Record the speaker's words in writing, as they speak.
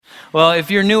Well,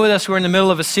 if you're new with us, we're in the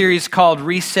middle of a series called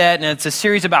Reset, and it's a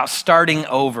series about starting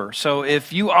over. So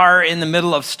if you are in the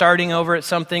middle of starting over at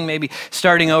something, maybe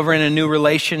starting over in a new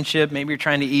relationship, maybe you're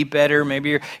trying to eat better,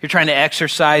 maybe you're trying to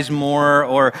exercise more,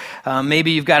 or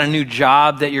maybe you've got a new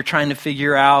job that you're trying to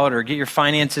figure out or get your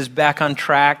finances back on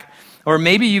track, or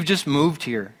maybe you've just moved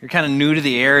here. You're kind of new to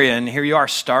the area, and here you are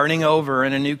starting over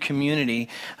in a new community.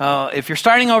 If you're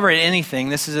starting over at anything,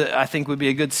 this is, I think, would be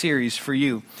a good series for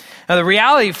you. Now, the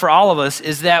reality for all of us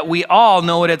is that we all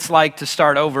know what it's like to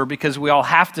start over because we all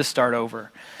have to start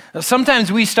over.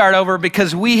 Sometimes we start over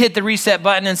because we hit the reset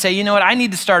button and say, you know what, I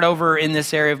need to start over in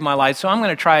this area of my life, so I'm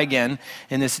going to try again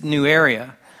in this new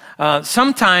area.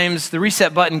 Sometimes the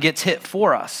reset button gets hit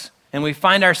for us, and we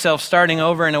find ourselves starting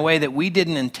over in a way that we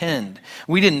didn't intend.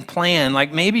 We didn't plan.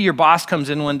 Like maybe your boss comes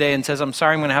in one day and says, I'm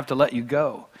sorry, I'm going to have to let you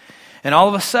go. And all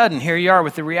of a sudden, here you are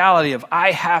with the reality of,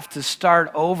 I have to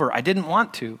start over. I didn't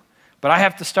want to. But I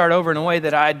have to start over in a way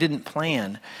that I didn't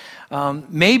plan.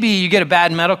 Maybe you get a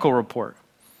bad medical report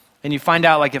and you find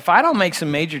out, like, if I don't make some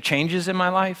major changes in my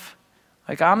life,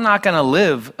 like, I'm not going to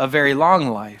live a very long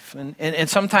life. And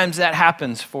sometimes that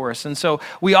happens for us. And so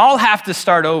we all have to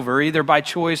start over, either by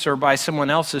choice or by someone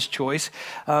else's choice.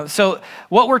 So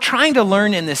what we're trying to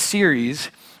learn in this series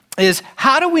is,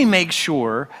 how do we make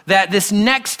sure that this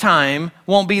next time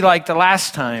won't be like the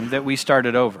last time that we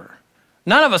started over?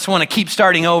 None of us want to keep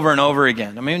starting over and over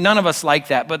again. I mean, none of us like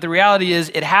that. But the reality is,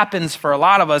 it happens for a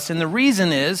lot of us. And the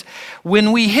reason is,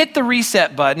 when we hit the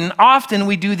reset button, often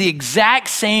we do the exact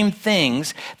same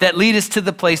things that lead us to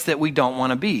the place that we don't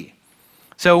want to be.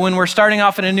 So when we're starting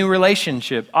off in a new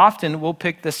relationship, often we'll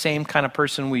pick the same kind of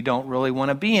person we don't really want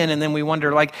to be in. And then we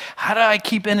wonder, like, how do I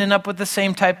keep ending up with the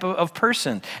same type of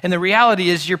person? And the reality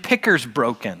is, your picker's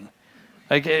broken.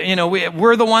 Like, you know,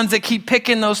 we're the ones that keep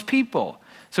picking those people.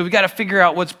 So we've got to figure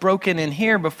out what's broken in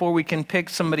here before we can pick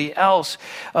somebody else.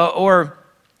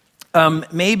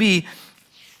 Maybe,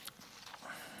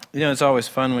 you know, it's always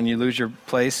fun when you lose your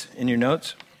place in your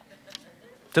notes.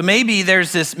 So maybe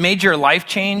there's this major life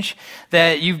change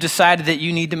that you've decided that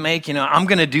you need to make. You know, I'm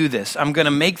going to do this. I'm going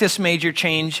to make this major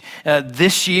change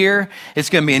this year. It's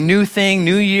going to be a new thing,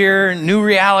 new year, new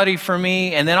reality for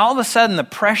me. And then all of a sudden, the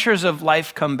pressures of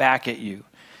life come back at you.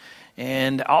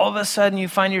 And all of a sudden, you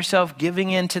find yourself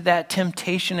giving into that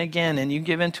temptation again, and you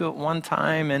give into it one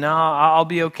time, and I'll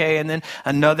be okay, and then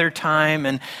another time,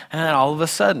 and all of a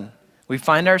sudden, we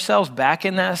find ourselves back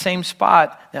in that same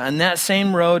spot, on that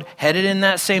same road, headed in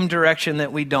that same direction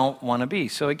that we don't want to be.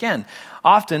 So again,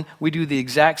 often we do the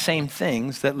exact same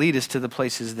things that lead us to the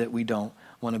places that we don't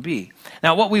want to be.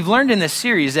 Now, what we've learned in this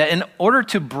series is that in order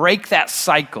to break that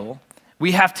cycle,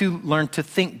 we have to learn to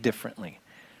think differently.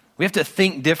 We have to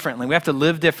think differently. We have to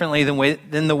live differently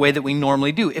than the way that we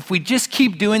normally do. If we just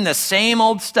keep doing the same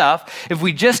old stuff, if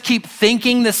we just keep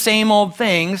thinking the same old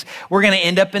things, we're going to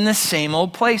end up in the same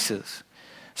old places.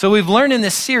 So we've learned in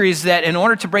this series that in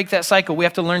order to break that cycle, we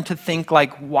have to learn to think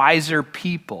like wiser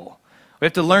people. We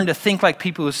have to learn to think like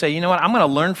people who say, you know what, I'm going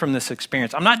to learn from this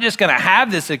experience. I'm not just going to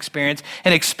have this experience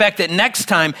and expect that next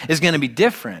time is going to be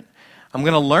different. I'm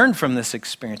going to learn from this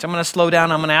experience. I'm going to slow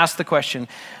down. I'm going to ask the question,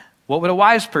 what would a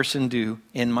wise person do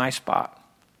in my spot?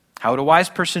 How would a wise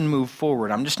person move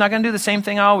forward? I'm just not going to do the same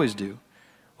thing I always do.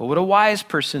 What would a wise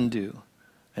person do?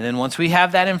 And then once we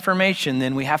have that information,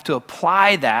 then we have to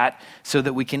apply that so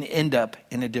that we can end up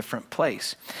in a different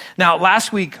place. Now,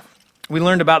 last week, we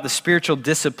learned about the spiritual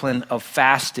discipline of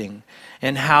fasting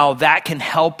and how that can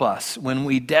help us when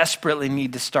we desperately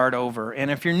need to start over. And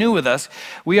if you're new with us,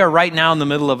 we are right now in the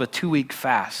middle of a 2-week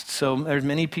fast. So there's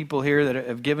many people here that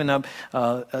have given up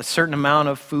a certain amount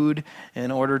of food in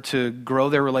order to grow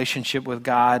their relationship with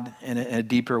God in a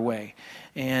deeper way.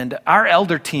 And our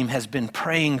elder team has been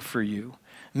praying for you.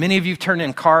 Many of you turned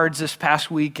in cards this past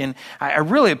week, and I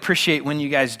really appreciate when you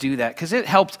guys do that because it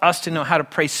helps us to know how to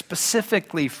pray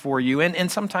specifically for you and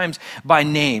sometimes by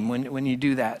name when you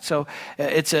do that. So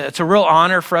it's a real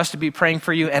honor for us to be praying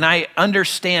for you, and I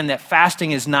understand that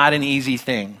fasting is not an easy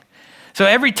thing. So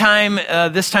every time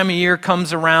this time of year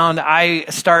comes around, I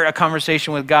start a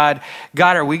conversation with God.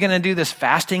 God, are we going to do this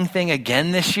fasting thing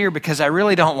again this year? Because I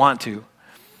really don't want to.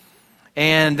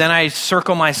 And then I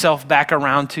circle myself back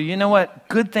around to, you know what?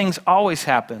 Good things always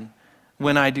happen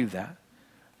when I do that.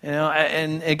 You know,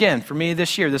 and again, for me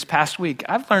this past week,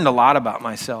 I've learned a lot about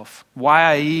myself. Why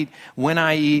I eat, when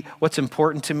I eat, what's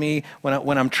important to me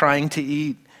when I'm trying to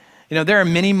eat. You know, there are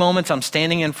many moments I'm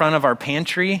standing in front of our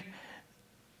pantry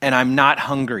and I'm not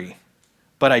hungry,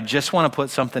 but I just want to put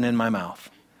something in my mouth.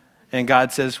 And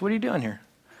God says, what are you doing here?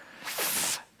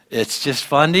 It's just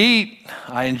fun to eat.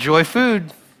 I enjoy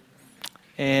food.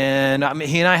 And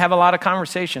he and I have a lot of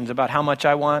conversations about how much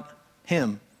I want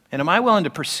him. And am I willing to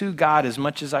pursue God as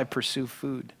much as I pursue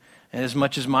food and as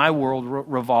much as my world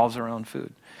revolves around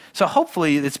food? So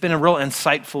hopefully it's been a real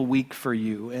insightful week for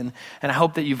you, and I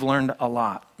hope that you've learned a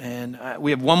lot. And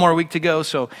we have one more week to go,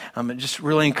 so I just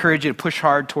really encourage you to push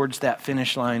hard towards that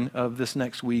finish line of this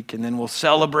next week, and then we'll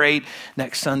celebrate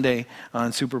next Sunday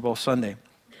on Super Bowl Sunday.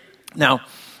 Now,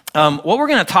 what we're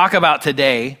going to talk about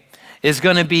today is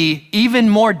going to be even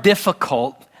more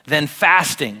difficult than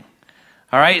fasting.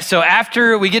 All right, so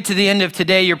after we get to the end of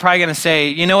today, you're probably going to say,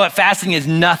 you know what, fasting is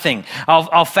nothing.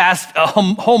 I'll fast a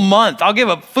whole month. I'll give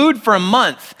up food for a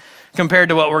month compared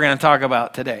to what we're going to talk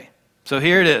about today. So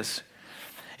here it is.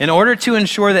 In order to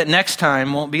ensure that next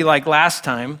time won't be like last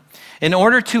time, in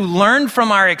order to learn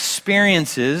from our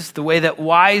experiences the way that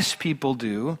wise people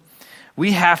do,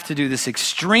 we have to do this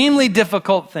extremely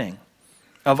difficult thing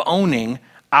of owning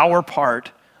our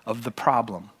part of the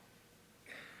problem.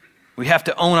 We have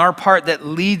to own our part that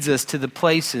leads us to the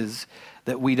places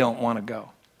that we don't want to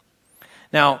go.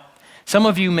 Now, some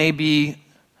of you may be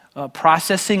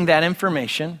processing that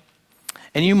information,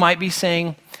 and you might be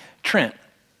saying, Trent,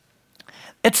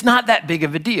 it's not that big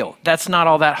of a deal. That's not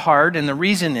all that hard, and the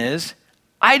reason is,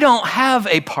 I don't have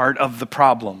a part of the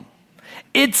problem.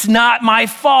 It's not my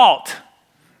fault.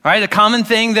 All right, the common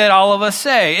thing that all of us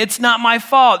say, it's not my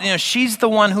fault. She's the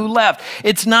one who left.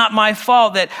 It's not my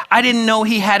fault that I didn't know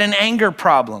he had an anger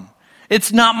problem.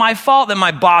 It's not my fault that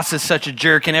my boss is such a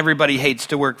jerk and everybody hates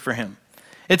to work for him.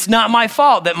 It's not my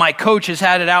fault that my coach has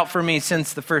had it out for me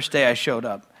since the first day I showed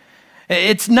up.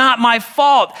 It's not my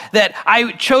fault that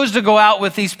I chose to go out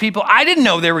with these people. I didn't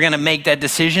know they were going to make that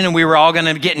decision and we were all going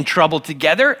to get in trouble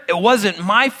together. It wasn't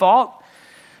my fault.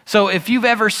 So if you've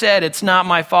ever said it's not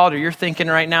my fault, or you're thinking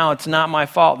right now it's not my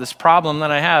fault, this problem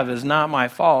that I have is not my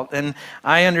fault, and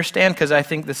I understand because I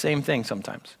think the same thing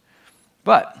sometimes.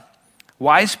 But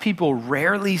wise people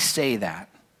rarely say that.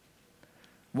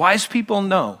 Wise people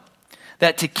know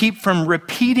that to keep from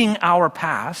repeating our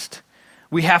past,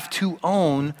 we have to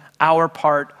own our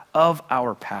part of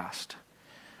our past.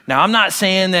 Now, I'm not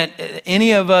saying that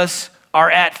any of us are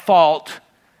at fault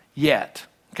yet,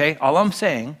 okay? All I'm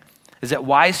saying is that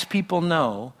wise people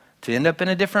know to end up in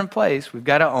a different place, we've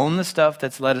got to own the stuff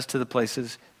that's led us to the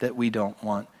places that we don't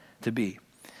want to be.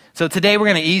 So today we're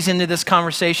going to ease into this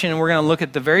conversation, and we're going to look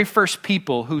at the very first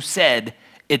people who said,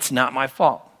 it's not my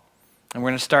fault. And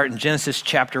we're going to start in Genesis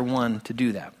chapter 1 to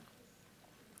do that.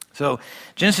 So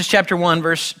Genesis chapter 1,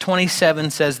 verse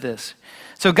 27 says this.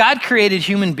 So God created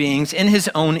human beings in his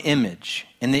own image.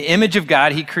 In the image of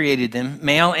God, he created them,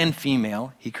 male and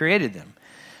female, he created them.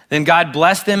 Then God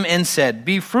blessed them and said,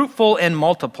 be fruitful and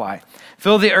multiply.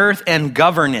 Fill the earth and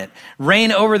govern it.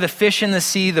 Reign over the fish in the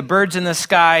sea, the birds in the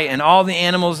sky, and all the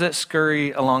animals that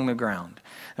scurry along the ground.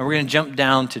 And we're going to jump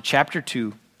down to chapter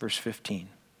 2, verse 15.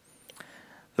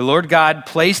 The Lord God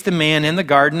placed the man in the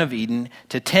Garden of Eden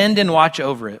to tend and watch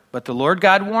over it. But the Lord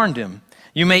God warned him,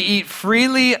 you may eat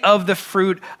freely of the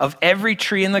fruit of every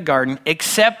tree in the garden,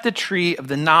 except the tree of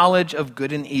the knowledge of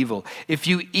good and evil. If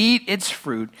you eat its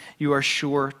fruit, you are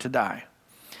sure to die.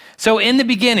 So in the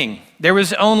beginning, there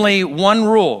was only one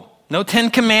rule. No 10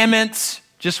 commandments,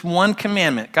 just one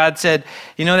commandment. God said,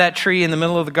 you know that tree in the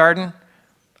middle of the garden?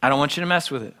 I don't want you to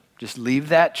mess with it. Just leave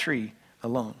that tree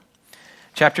alone.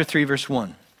 Chapter 3, verse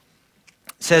 1.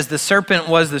 Says the serpent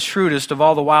was the shrewdest of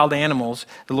all the wild animals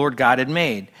the Lord God had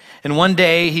made. And one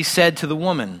day he said to the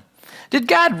woman, did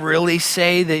God really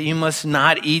say that you must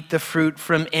not eat the fruit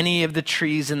from any of the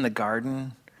trees in the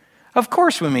garden? Of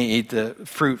course we may eat the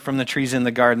fruit from the trees in the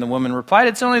garden, the woman replied.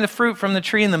 It's only the fruit from the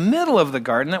tree in the middle of the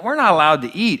garden that we're not allowed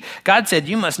to eat. God said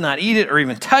you must not eat it or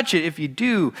even touch it. If you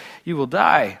do, you will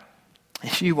die.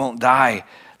 You won't die.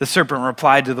 The serpent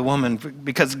replied to the woman,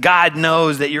 because God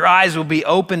knows that your eyes will be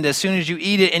opened as soon as you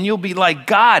eat it, and you'll be like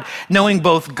God, knowing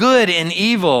both good and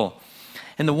evil.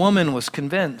 And the woman was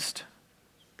convinced.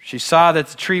 She saw that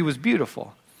the tree was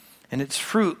beautiful, and its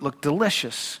fruit looked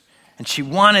delicious, and she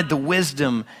wanted the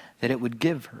wisdom that it would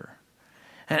give her.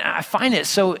 And I find it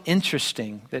so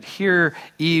interesting that here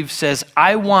Eve says,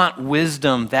 I want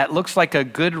wisdom that looks like a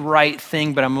good, right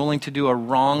thing, but I'm willing to do a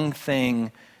wrong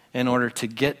thing in order to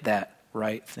get that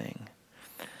right thing.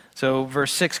 So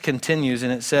verse 6 continues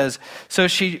and it says, so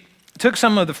she took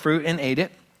some of the fruit and ate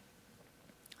it.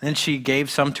 Then she gave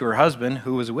some to her husband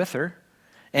who was with her,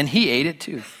 and he ate it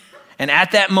too. And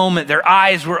at that moment, their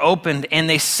eyes were opened and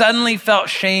they suddenly felt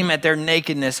shame at their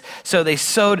nakedness. So they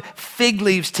sewed fig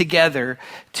leaves together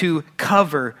to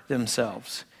cover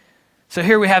themselves. So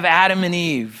here we have Adam and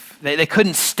Eve. They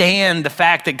couldn't stand the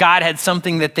fact that God had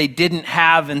something that they didn't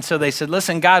have. And so they said,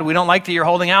 listen, God, we don't like that you're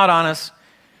holding out on us.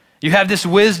 You have this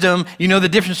wisdom, you know the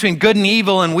difference between good and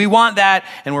evil, and we want that,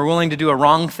 and we're willing to do a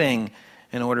wrong thing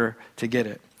in order to get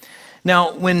it.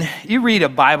 Now, when you read a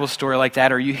Bible story like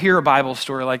that, or you hear a Bible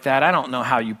story like that, I don't know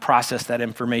how you process that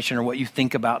information or what you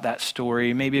think about that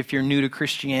story. Maybe if you're new to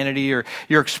Christianity or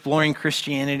you're exploring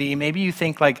Christianity, maybe you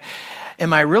think like,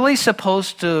 am I really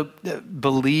supposed to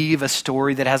believe a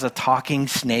story that has a talking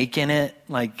snake in it?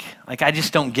 Like I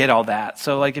just don't get all that.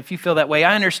 So like if you feel that way,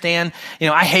 I understand.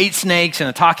 I hate snakes, and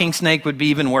a talking snake would be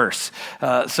even worse.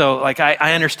 So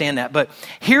I understand that. But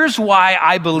here's why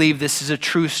I believe this is a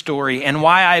true story and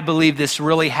why I believe this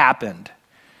really happened.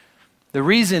 The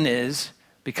reason is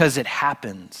because it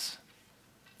happens.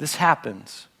 This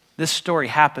happens. This story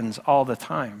happens all the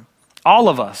time. All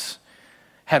of us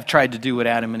have tried to do what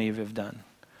Adam and Eve have done.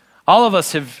 All of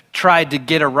us have tried to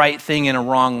get a right thing in a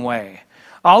wrong way.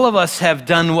 All of us have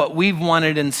done what we've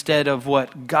wanted instead of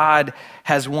what God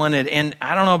has wanted. And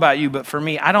I don't know about you, but for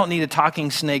me, I don't need a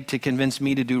talking snake to convince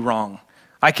me to do wrong.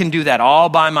 I can do that all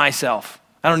by myself.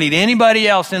 I don't need anybody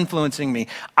else influencing me.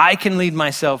 I can lead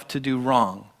myself to do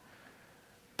wrong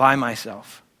by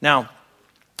myself. Now,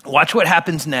 watch what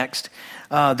happens next.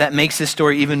 That makes this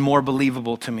story even more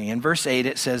believable to me. In verse 8,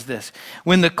 it says this: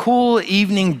 when the cool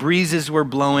evening breezes were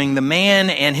blowing, the man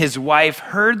and his wife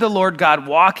heard the Lord God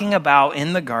walking about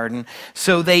in the garden,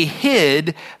 so they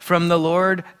hid from the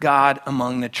Lord God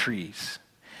among the trees.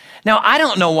 Now, I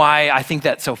don't know why I think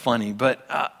that's so funny, but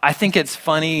I think it's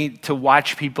funny to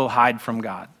watch people hide from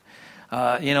God.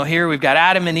 Here we've got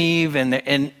Adam and Eve,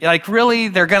 and like really,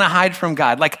 they're going to hide from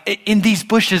God. Like in these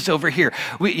bushes over here,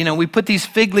 we put these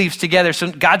fig leaves together, so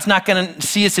God's not going to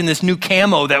see us in this new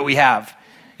camo that we have.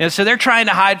 So they're trying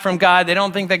to hide from God. They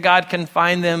don't think that God can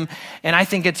find them, and I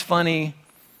think it's funny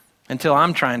until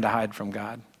I'm trying to hide from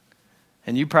God,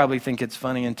 and you probably think it's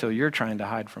funny until you're trying to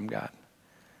hide from God,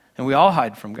 and we all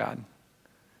hide from God.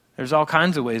 There's all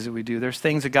kinds of ways that we do. There's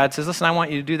things that God says, listen, I want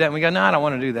you to do that. And we go, no, I don't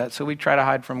want to do that. So we try to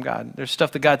hide from God. There's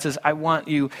stuff that God says, I want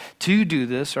you to do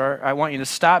this, or I want you to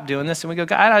stop doing this. And we go,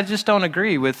 God, I just don't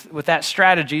agree with that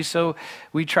strategy. So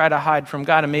we try to hide from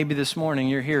God. And maybe this morning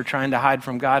you're here trying to hide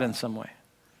from God in some way.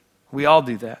 We all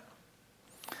do that.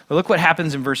 But look what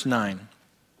happens in verse 9.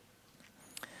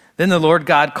 Then the Lord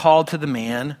God called to the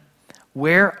man,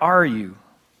 where are you?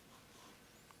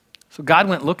 So God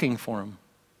went looking for him.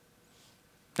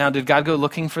 Now, did God go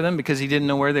looking for them because he didn't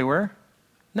know where they were?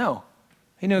 No.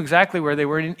 He knew exactly where they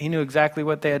were. He knew exactly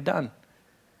what they had done.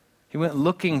 He went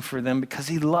looking for them because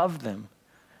he loved them.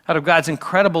 Out of God's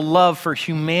incredible love for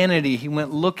humanity, he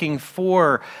went looking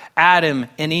for Adam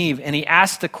and Eve. And he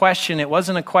asked the question. It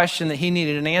wasn't a question that he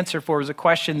needed an answer for. It was a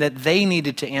question that they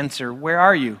needed to answer. Where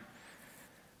are you?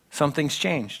 Something's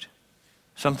changed.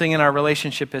 Something in our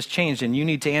relationship has changed. And you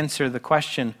need to answer the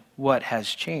question, what has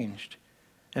changed?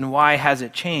 And why has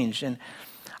it changed? And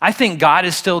I think God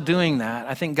is still doing that.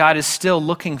 I think God is still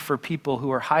looking for people who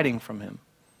are hiding from him.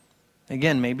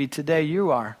 Again, maybe today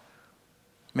you are.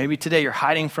 Maybe today you're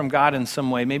hiding from God in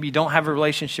some way. Maybe you don't have a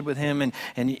relationship with him,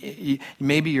 and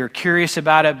maybe you're curious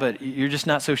about it, but you're just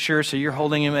not so sure, so you're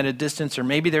holding him at a distance. Or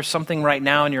maybe there's something right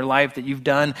now in your life that you've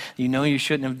done you know you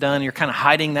shouldn't have done. You're kind of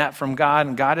hiding that from God,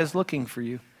 and God is looking for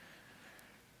you,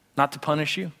 not to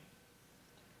punish you.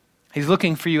 He's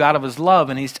looking for you out of his love,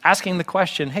 and he's asking the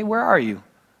question, hey, where are you?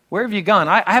 Where have you gone?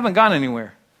 I haven't gone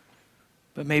anywhere,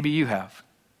 but maybe you have.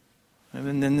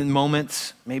 And then in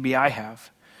moments, maybe I have.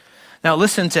 Now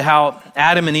listen to how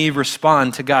Adam and Eve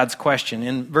respond to God's question.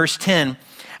 In verse 10,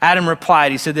 Adam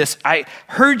replied, he said this, I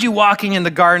heard you walking in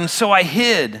the garden, so I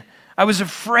hid. I was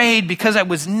afraid because I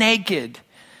was naked.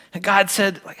 And God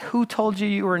said, who told you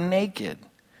you were naked?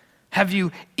 Have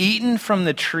you eaten from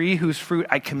the tree whose fruit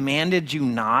I commanded you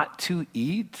not to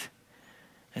eat?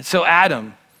 And so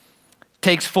Adam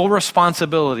takes full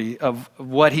responsibility of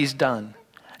what he's done.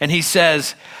 And he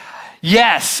says,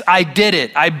 yes, I did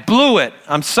it. I blew it.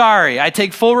 I'm sorry. I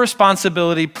take full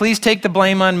responsibility. Please take the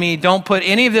blame on me. Don't put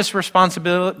any of this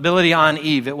responsibility on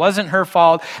Eve. It wasn't her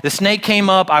fault. The snake came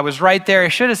up. I was right there. I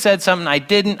should have said something. I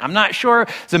didn't. I'm not sure.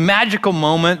 It's a magical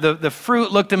moment. The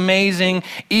fruit looked amazing.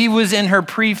 Eve was in her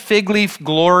pre-fig leaf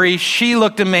glory. She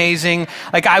looked amazing.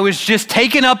 Like I was just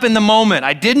taken up in the moment.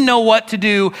 I didn't know what to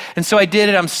do. And so I did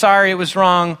it. I'm sorry. It was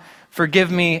wrong.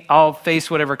 Forgive me. I'll face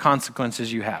whatever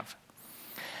consequences you have.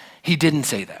 He didn't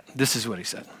say that. This is what he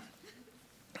said.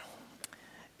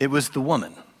 It was the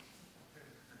woman.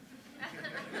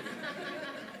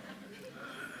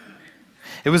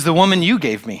 It was the woman you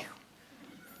gave me.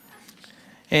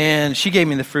 And she gave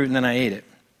me the fruit and then I ate it.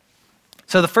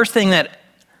 So the first thing that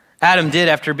Adam did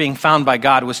after being found by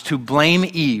God was to blame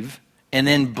Eve and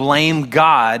then blame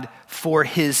God for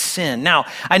his sin. Now,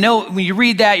 I know when you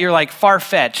read that, you're like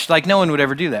far-fetched, like no one would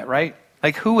ever do that, right?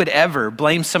 Like who would ever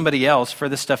blame somebody else for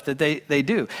the stuff that they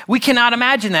do? We cannot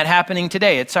imagine that happening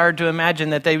today. It's hard to imagine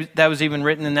that that was even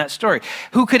written in that story.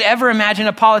 Who could ever imagine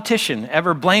a politician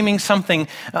ever blaming something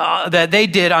that they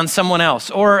did on someone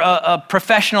else, or a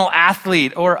professional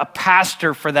athlete, or a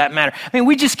pastor for that matter? I mean,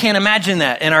 we just can't imagine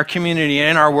that in our community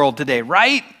and in our world today,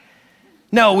 right?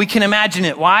 No, we can imagine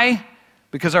it. Why?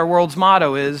 Because our world's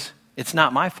motto is, it's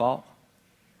not my fault.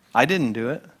 I didn't do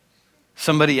it.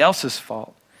 Somebody else's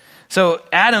fault. So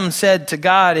Adam said to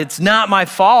God, it's not my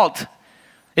fault.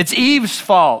 It's Eve's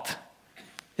fault.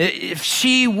 If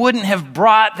she wouldn't have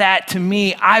brought that to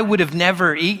me, I would have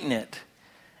never eaten it.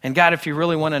 And God, if you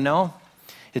really want to know,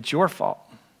 it's your fault.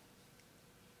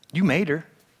 You made her.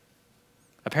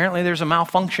 Apparently there's a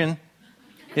malfunction,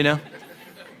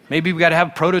 Maybe we got to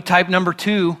have prototype number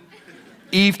 2,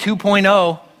 Eve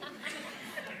 2.0.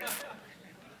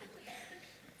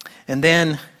 And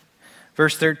then,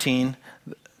 verse 13,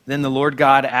 then the Lord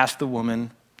God asked the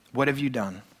woman, what have you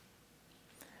done?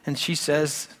 And she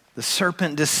says, the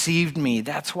serpent deceived me.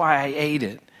 That's why I ate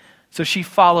it. So she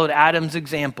followed Adam's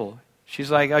example. She's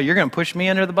like, oh, you're going to push me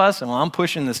under the bus? And well, I'm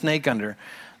pushing the snake under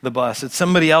the bus. It's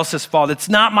somebody else's fault. It's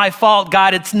not my fault,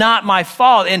 God. It's not my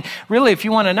fault. And really, if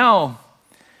you want to know,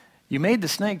 you made the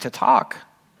snake to talk.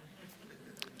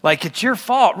 Like, it's your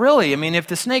fault, really. I mean, if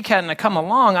the snake hadn't come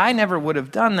along, I never would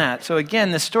have done that. So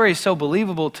again, this story is so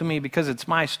believable to me because it's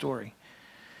my story.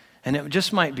 And it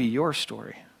just might be your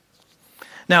story.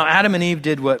 Now, Adam and Eve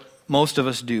did what most of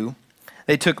us do.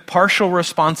 They took partial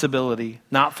responsibility,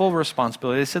 not full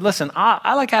responsibility. They said, listen,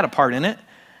 I had a part in it,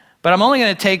 but I'm only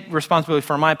going to take responsibility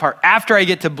for my part after I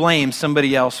get to blame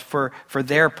somebody else for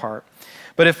their part.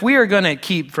 But if we are going to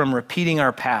keep from repeating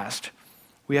our past,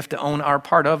 we have to own our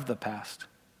part of the past.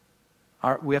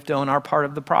 We have to own our part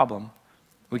of the problem.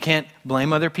 We can't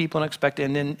blame other people and expect to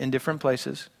end in different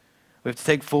places. We have to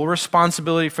take full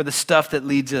responsibility for the stuff that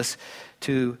leads us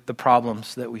to the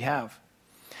problems that we have.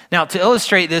 Now, to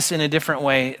illustrate this in a different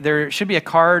way, there should be a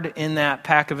card in that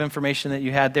pack of information that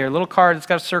you had there. A little card that's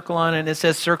got a circle on it, and it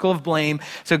says circle of blame.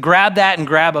 So grab that and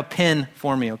grab a pen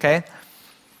for me, okay?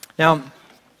 Now,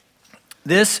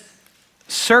 this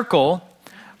circle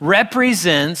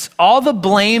represents all the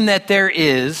blame that there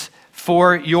is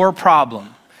for your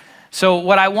problem. So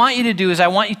what I want you to do is I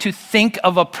want you to think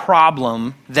of a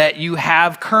problem that you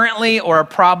have currently or a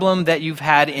problem that you've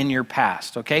had in your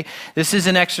past, okay? This is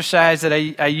an exercise that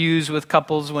I use with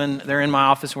couples when they're in my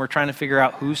office and we're trying to figure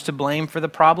out who's to blame for the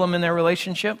problem in their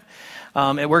relationship.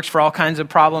 It works for all kinds of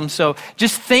problems. So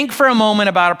just think for a moment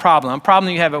about a problem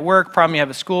you have at work, problem you have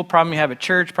at school, problem you have at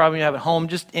church, problem you have at home,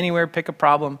 just anywhere, pick a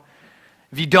problem.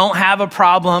 If you don't have a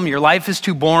problem, your life is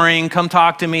too boring, come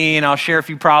talk to me and I'll share a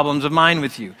few problems of mine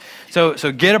with you. So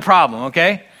get a problem,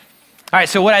 okay? All right,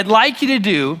 so what I'd like you to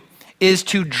do is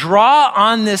to draw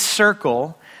on this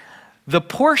circle the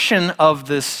portion of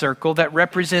this circle that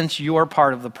represents your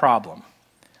part of the problem.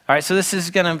 All right, so this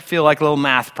is going to feel like a little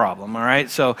math problem, all right?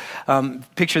 So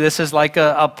picture this as like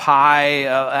a pie,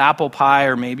 apple pie,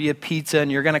 or maybe a pizza,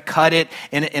 and you're going to cut it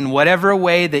in whatever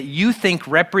way that you think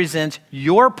represents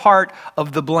your part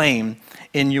of the blame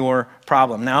in your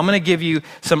problem. Now, I'm going to give you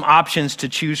some options to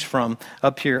choose from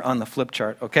up here on the flip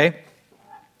chart, okay?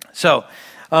 So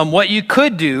what you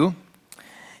could do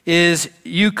is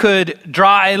you could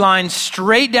draw a line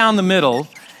straight down the middle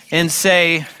and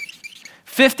say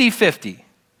 50-50.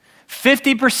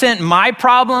 50% my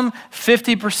problem,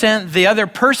 50% the other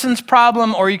person's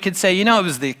problem, or you could say, it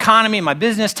was the economy, my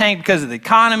business tanked because of the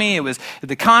economy, it was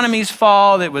the economy's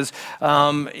fault, it was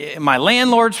my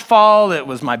landlord's fault, it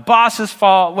was my boss's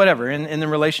fault, whatever, in the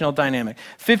relational dynamic.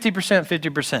 50%,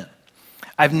 50%.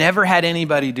 I've never had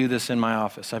anybody do this in my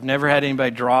office. I've never had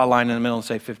anybody draw a line in the middle and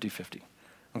say 50-50.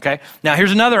 Okay? Now,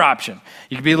 here's another option.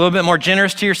 You could be a little bit more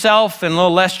generous to yourself and a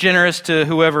little less generous to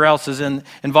whoever else is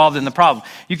involved in the problem.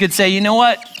 You could say,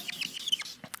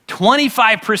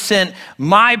 25%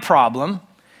 my problem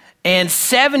and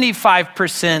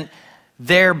 75%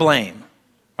 their blame.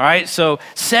 All right? So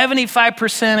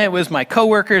 75% it was my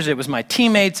coworkers, it was my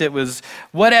teammates, it was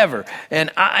whatever. And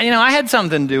I had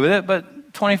something to do with it, but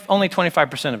only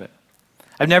 25% of it.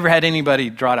 I've never had anybody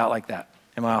draw it out like that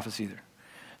in my office either.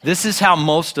 This is how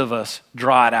most of us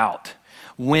draw it out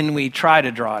when we try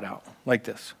to draw it out, like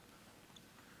this.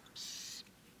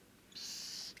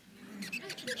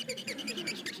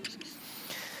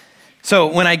 So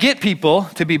when I get people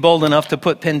to be bold enough to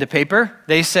put pen to paper,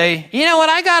 they say, you know what,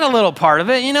 I got a little part of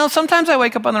it. Sometimes I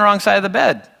wake up on the wrong side of the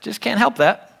bed. Just can't help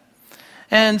that.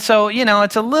 And so,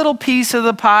 it's a little piece of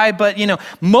the pie, but,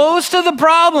 most of the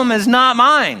problem is not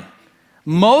mine.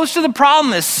 Most of the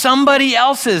problem is somebody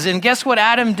else's. And guess what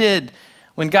Adam did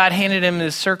when God handed him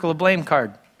his circle of blame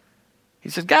card? He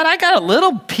said, God, I got a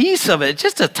little piece of it,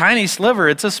 just a tiny sliver.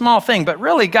 It's a small thing. But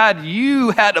really, God,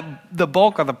 you had the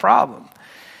bulk of the problem.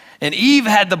 And Eve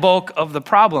had the bulk of the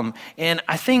problem. And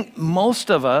I think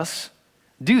most of us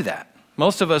do that.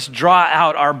 Most of us draw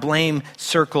out our blame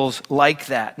circles like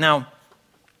that. Now,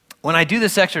 when I do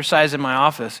this exercise in my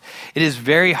office, it is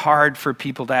very hard for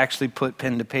people to actually put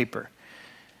pen to paper.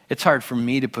 It's hard for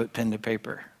me to put pen to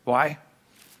paper. Why?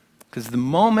 Because the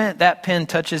moment that pen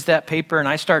touches that paper and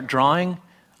I start drawing,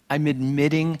 I'm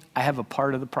admitting I have a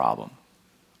part of the problem.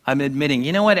 I'm admitting,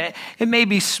 you know what, it may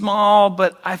be small,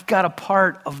 but I've got a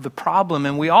part of the problem,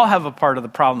 and we all have a part of the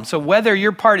problem. So whether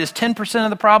your part is 10% of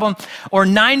the problem or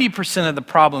 90% of the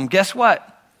problem, guess what?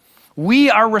 We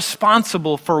are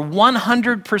responsible for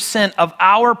 100% of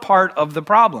our part of the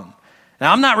problem.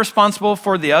 Now, I'm not responsible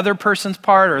for the other person's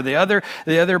part or the other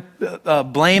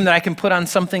blame that I can put on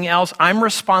something else. I'm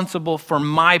responsible for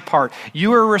my part.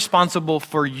 You are responsible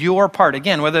for your part.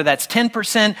 Again, whether that's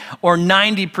 10% or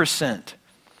 90%.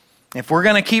 If we're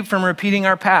going to keep from repeating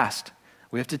our past,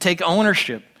 we have to take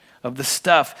ownership of the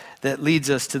stuff that leads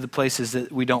us to the places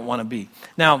that we don't want to be.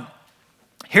 Now,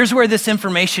 here's where this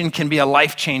information can be a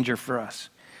life changer for us.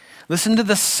 Listen to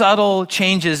the subtle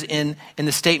changes in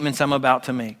the statements I'm about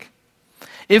to make.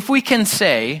 If we can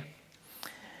say,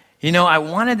 you know, I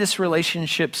wanted this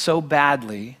relationship so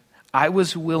badly, I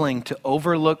was willing to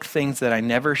overlook things that I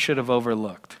never should have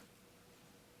overlooked.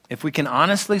 If we can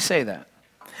honestly say that,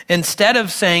 instead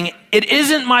of saying, it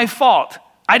isn't my fault.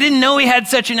 I didn't know he had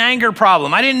such an anger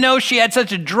problem. I didn't know she had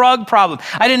such a drug problem.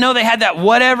 I didn't know they had that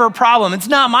whatever problem. It's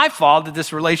not my fault that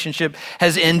this relationship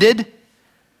has ended.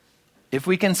 If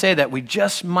we can say that, we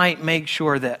just might make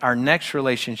sure that our next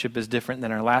relationship is different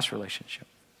than our last relationship.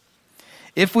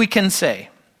 If we can say,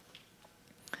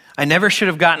 I never should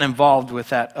have gotten involved with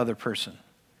that other person.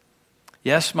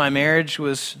 Yes, my marriage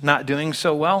was not doing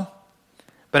so well,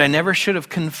 but I never should have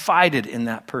confided in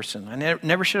that person. I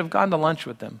never should have gone to lunch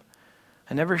with them.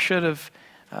 I never should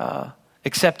have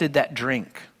accepted that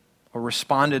drink or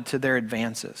responded to their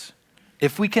advances.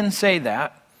 If we can say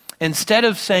that, instead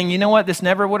of saying, you know what, this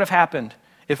never would have happened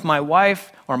if my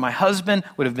wife or my husband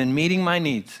would have been meeting my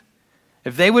needs.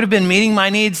 If they would have been meeting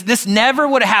my needs, this never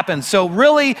would have happened. So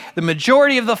really, the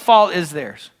majority of the fault is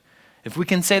theirs. If we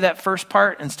can say that first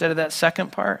part instead of that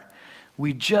second part,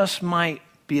 we just might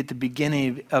be at the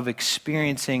beginning of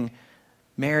experiencing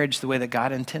marriage the way that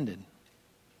God intended.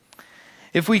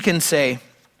 If we can say,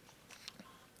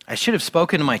 I should have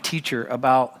spoken to my teacher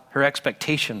about her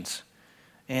expectations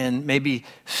and maybe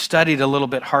studied a little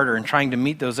bit harder in trying to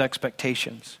meet those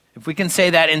expectations. If we can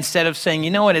say that instead of saying,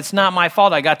 you know what, it's not my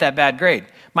fault I got that bad grade.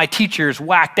 My teacher's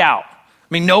whacked out. I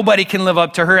mean, nobody can live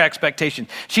up to her expectations.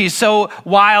 She's so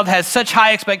wild, has such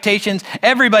high expectations.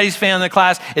 Everybody's failing the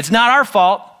class. It's not our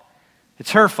fault.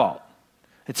 It's her fault.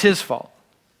 It's his fault.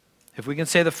 If we can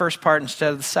say the first part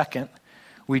instead of the second,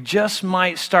 we just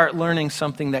might start learning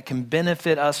something that can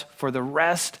benefit us for the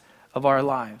rest of our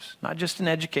lives. Not just in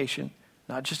education,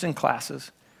 not just in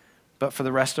classes, but for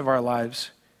the rest of our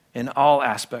lives in all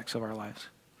aspects of our lives.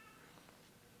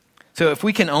 So if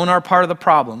we can own our part of the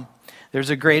problem, there's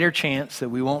a greater chance that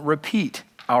we won't repeat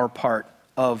our part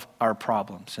of our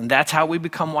problems. And that's how we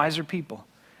become wiser people.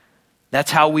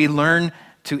 That's how we learn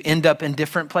to end up in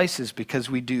different places because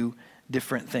we do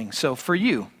different things. So for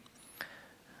you,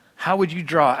 how would you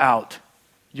draw out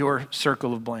your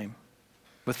circle of blame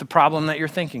with the problem that you're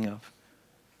thinking of?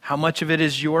 How much of it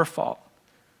is your fault?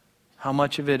 How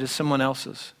much of it is someone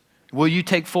else's? Will you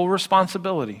take full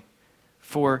responsibility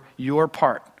for your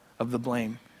part of the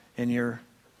blame in your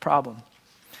problem?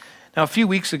 Now, a few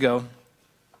weeks ago,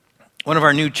 one of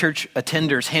our new church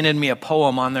attenders handed me a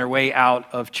poem on their way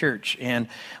out of church. And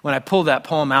when I pulled that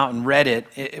poem out and read it,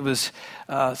 it was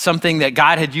something that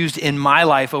God had used in my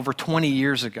life over 20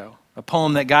 years ago. A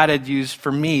poem that God had used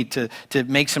for me to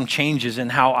make some changes in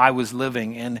how I was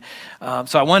living. And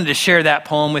so I wanted to share that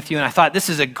poem with you. And I thought this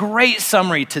is a great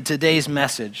summary to today's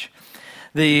message.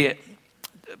 The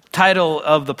title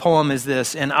of the poem is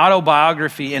this, An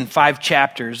Autobiography in 5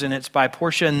 Chapters, and it's by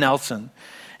Portia Nelson.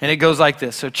 And it goes like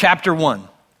this. So chapter 1.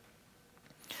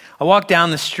 I walk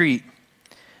down the street.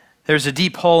 There's a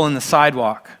deep hole in the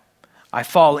sidewalk. I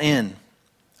fall in.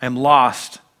 I'm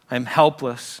lost. I'm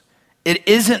helpless. It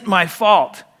isn't my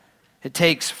fault. It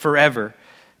takes forever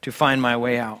to find my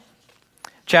way out.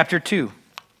 Chapter 2.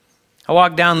 I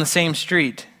walk down the same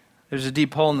street. There's a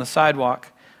deep hole in the sidewalk.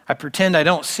 I pretend I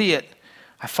don't see it.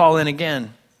 I fall in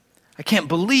again. I can't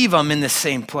believe I'm in this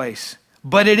same place.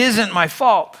 But it isn't my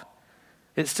fault.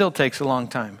 It still takes a long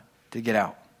time to get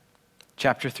out.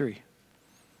 Chapter 3.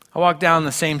 I walk down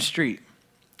the same street.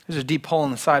 There's a deep hole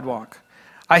in the sidewalk.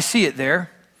 I see it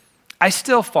there. I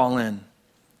still fall in.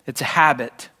 It's a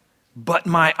habit. But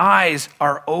my eyes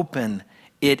are open.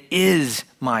 It is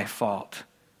my fault.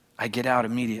 I get out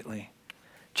immediately.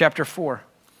 Chapter 4.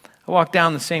 I walk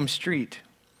down the same street.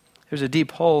 There's a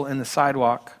deep hole in the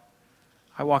sidewalk.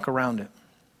 I walk around it.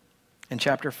 In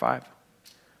chapter 5,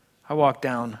 I walk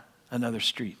down another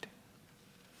street.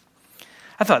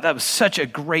 I thought that was such a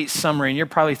great summary, and you're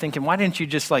probably thinking, why didn't you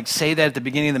just say that at the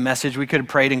beginning of the message? We could have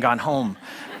prayed and gone home.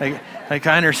 I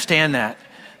understand that.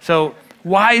 So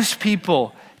wise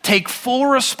people take full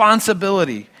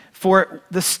responsibility for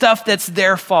the stuff that's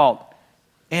their fault,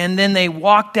 and then they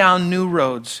walk down new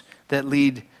roads that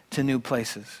lead to new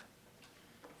places.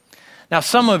 Now,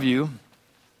 some of you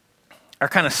are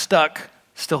kind of stuck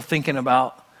still thinking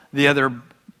about the other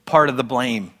part of the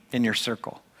blame in your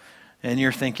circle. And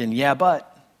you're thinking, yeah, but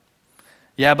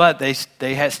they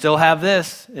still have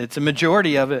this. It's a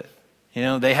majority of it.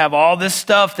 They have all this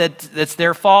stuff that's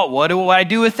their fault. What do I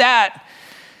do with that?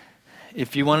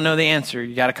 If you want to know the answer,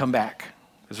 you got to come back,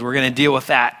 because we're going to deal with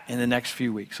that in the next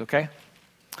few weeks, okay?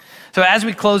 So as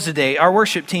we close today, our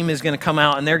worship team is going to come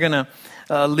out, and they're going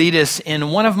to lead us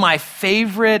in one of my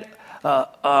favorite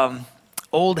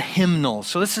old hymnals.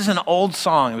 So this is an old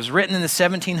song. It was written in the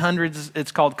 1700s.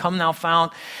 It's called Come Thou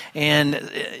Fount. And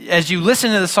as you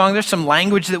listen to the song, there's some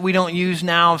language that we don't use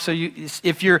now. So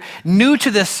if you're new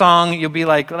to this song, you'll be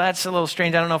like, well, that's a little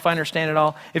strange. I don't know if I understand it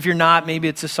all. If you're not, maybe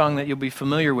it's a song that you'll be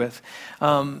familiar with.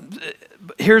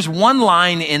 Here's one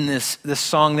line in this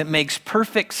song that makes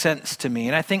perfect sense to me,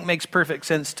 and I think makes perfect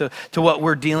sense to what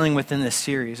we're dealing with in this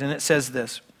series. And it says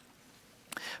this: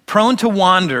 prone to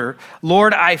wander,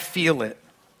 Lord, I feel it.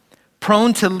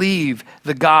 Prone to leave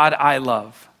the God I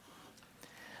love.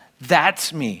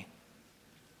 That's me.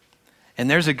 And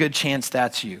there's a good chance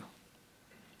that's you.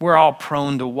 We're all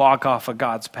prone to walk off of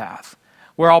God's path.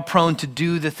 We're all prone to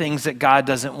do the things that God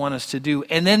doesn't want us to do.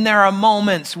 And then there are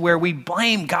moments where we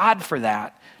blame God for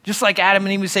that. Just like Adam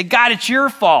and Eve would say, God, it's your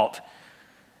fault.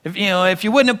 If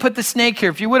you wouldn't have put the snake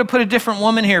here, if you would have put a different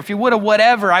woman here, if you would have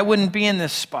whatever, I wouldn't be in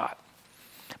this spot.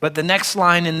 But the next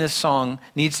line in this song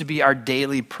needs to be our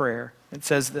daily prayer. It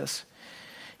says this: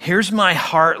 here's my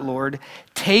heart, Lord.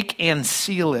 Take and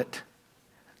seal it.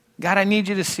 God, I need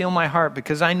you to seal my heart,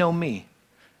 because I know me.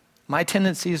 My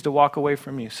tendency is to walk away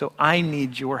from you, so I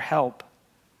need your help.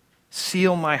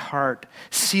 Seal my heart.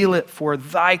 Seal it for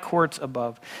thy courts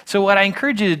above. So what I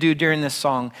encourage you to do during this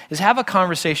song is have a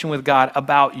conversation with God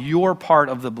about your part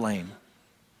of the blame.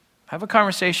 Have a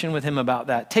conversation with him about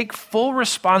that. Take full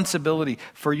responsibility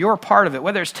for your part of it,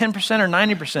 whether it's 10% or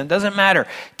 90%, doesn't matter.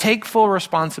 Take full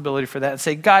responsibility for that and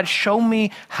say, God, show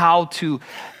me how to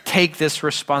take this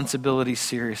responsibility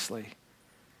seriously.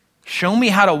 Show me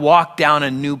how to walk down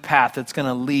a new path that's going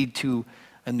to lead to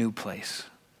a new place.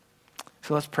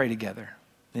 So let's pray together.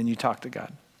 Then you talk to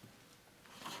God.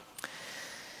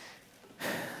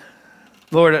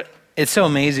 Lord, it's so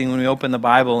amazing when we open the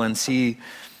Bible and see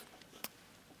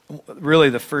really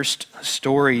the first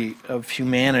story of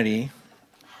humanity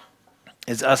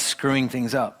is us screwing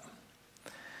things up,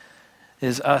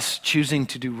 is us choosing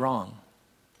to do wrong,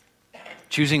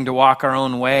 choosing to walk our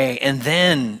own way, and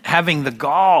then having the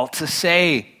gall to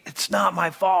say, it's not my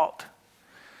fault.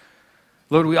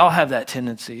 Lord, we all have that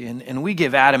tendency, and we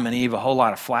give Adam and Eve a whole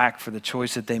lot of flack for the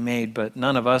choice that they made, but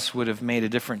none of us would have made a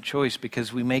different choice,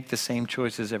 because we make the same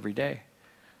choices every day.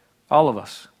 All of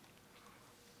us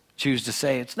choose to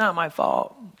say, it's not my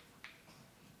fault,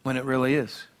 when it really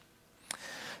is.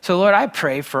 So Lord, I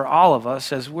pray for all of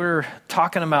us as we're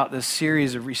talking about this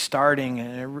series of restarting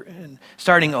and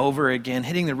starting over again,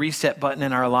 hitting the reset button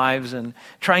in our lives and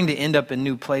trying to end up in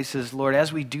new places. Lord,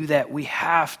 as we do that, we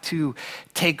have to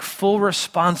take full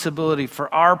responsibility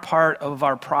for our part of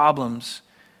our problems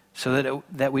so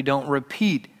that we don't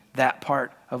repeat that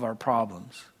part of our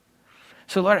problems.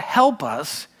 So Lord, help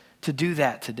us to do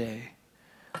that today.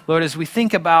 Lord, as we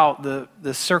think about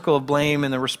the circle of blame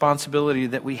and the responsibility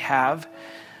that we have,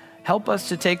 help us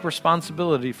to take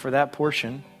responsibility for that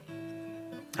portion.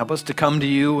 Help us to come to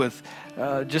you with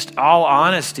just all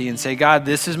honesty and say, God,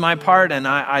 this is my part, and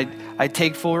I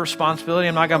take full responsibility.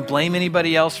 I'm not going to blame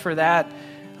anybody else for that.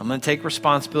 I'm going to take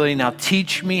responsibility. Now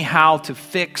teach me how to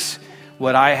fix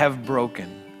what I have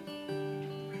broken.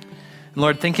 And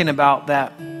Lord, thinking about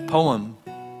that poem,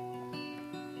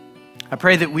 I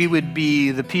pray that we would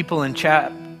be the people in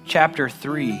chapter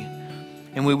 3,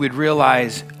 and we would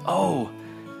realize, oh,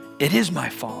 it is my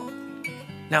fault.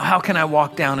 Now, how can I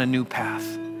walk down a new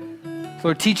path?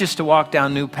 Lord, teach us to walk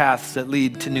down new paths that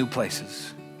lead to new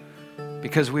places.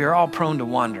 because we are all prone to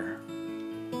wander.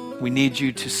 We need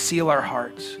you to seal our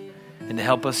hearts and to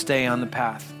help us stay on the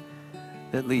path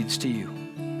that leads to you.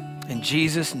 In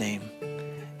Jesus' name,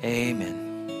 amen.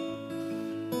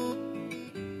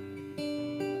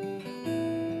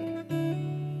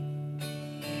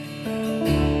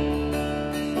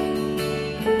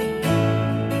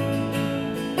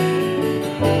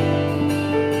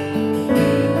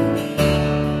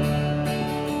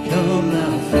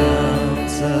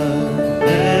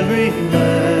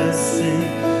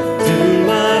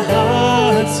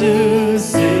 To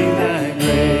sing thy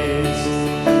grace,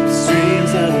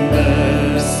 streams of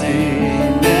mercy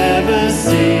never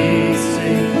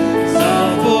ceasing,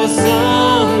 soulful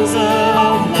songs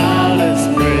of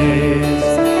loudest praise.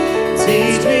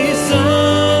 Teach me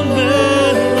some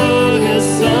melodious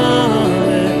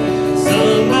sonnet,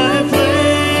 sung by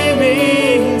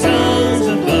flaming tongues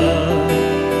above.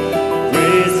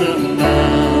 Praise the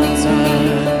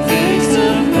mountain fixed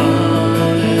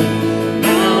upon it,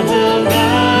 Mount of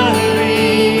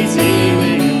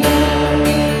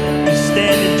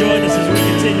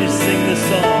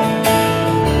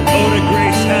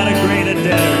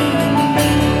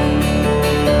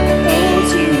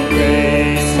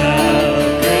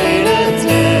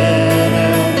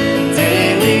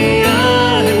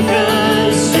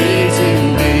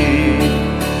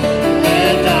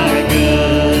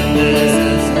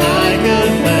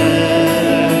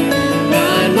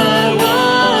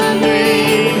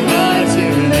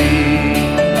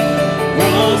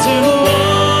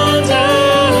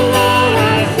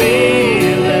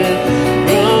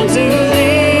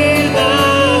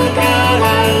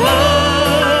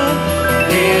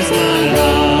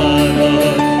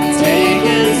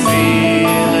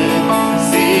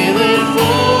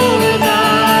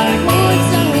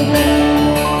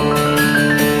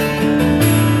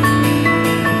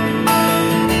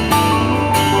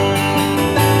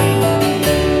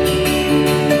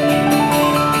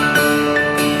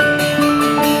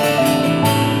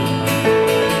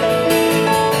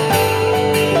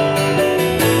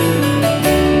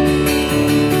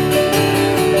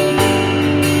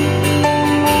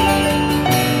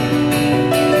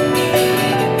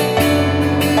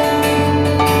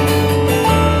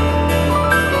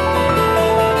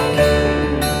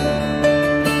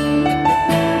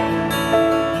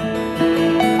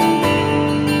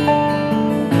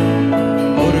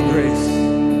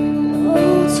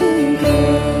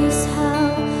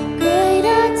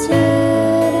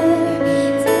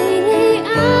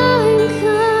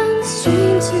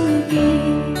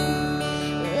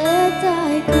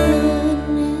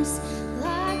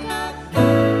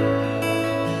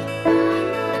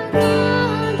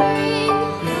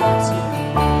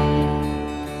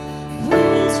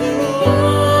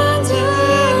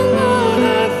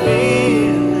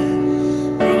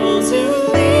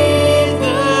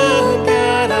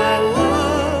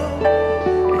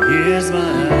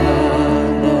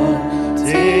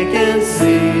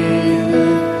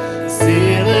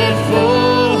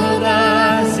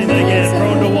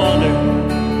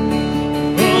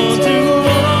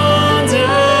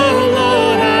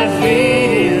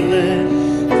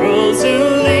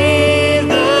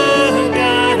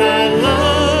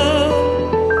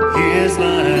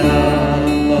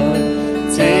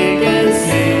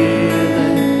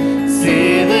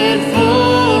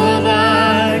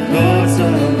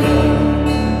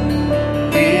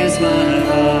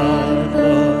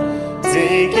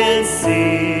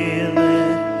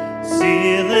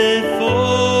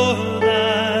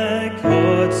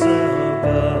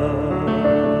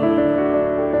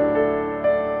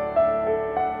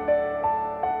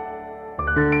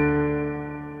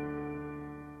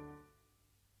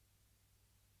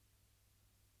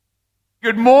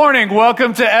Good morning.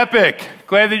 Welcome to Epic.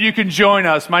 Glad that you can join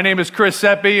us. My name is Chris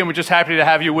Seppi, and we're just happy to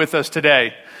have you with us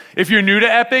today. If you're new to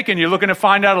Epic and you're looking to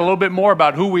find out a little bit more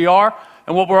about who we are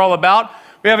and what we're all about,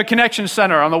 we have a connection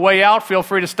center. On the way out, feel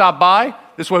free to stop by.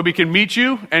 This way we can meet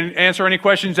you and answer any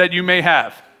questions that you may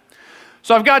have.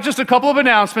 So I've got just a couple of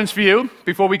announcements for you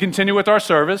before we continue with our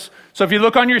service. So if you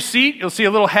look on your seat, you'll see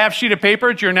a little half sheet of paper.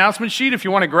 It's your announcement sheet. If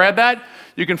you want to grab that,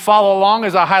 you can follow along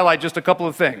as I highlight just a couple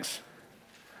of things.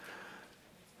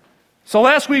 So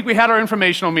last week we had our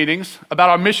informational meetings about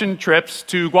our mission trips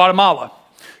to Guatemala.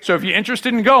 So if you're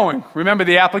interested in going, remember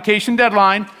the application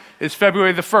deadline is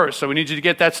February the 1st, so we need you to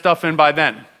get that stuff in by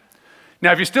then.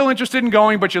 Now if you're still interested in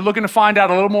going, but you're looking to find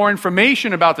out a little more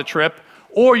information about the trip,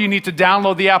 or you need to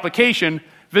download the application,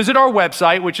 visit our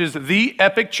website, which is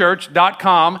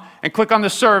theepicchurch.com, and click on the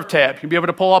Serve tab. You'll be able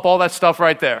to pull up all that stuff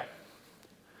right there.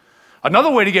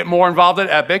 Another way to get more involved at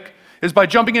Epic is by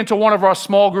jumping into one of our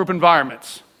small group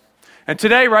environments. And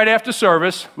today, right after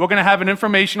service, we're going to have an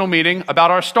informational meeting about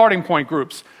our Starting Point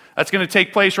groups. That's going to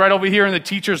take place right over here in the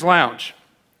Teacher's Lounge.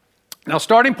 Now,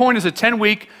 Starting Point is a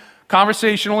 10-week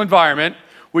conversational environment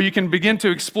where you can begin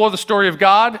to explore the story of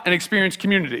God and experience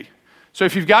community. So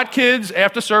if you've got kids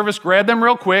after service, grab them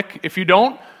real quick. If you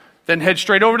don't, then head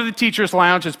straight over to the Teacher's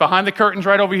Lounge. It's behind the curtains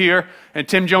right over here, and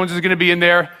Tim Jones is going to be in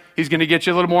there. He's going to get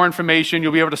you a little more information.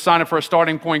 You'll be able to sign up for a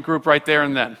Starting Point group right there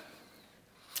and then.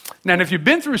 Now, if you've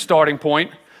been through Starting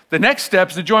Point, the next step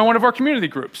is to join one of our community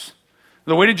groups.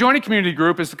 The way to join a community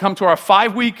group is to come to our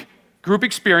 5-week group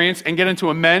experience and get into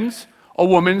a men's, a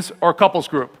woman's, or a couples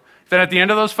group. Then at the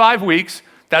end of those 5 weeks,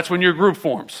 that's when your group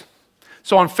forms.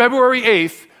 So on February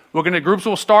 8th, groups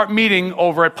will start meeting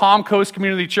over at Palm Coast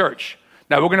Community Church.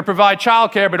 Now, we're going to provide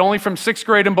childcare, but only from 6th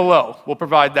grade and below. We'll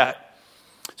provide that.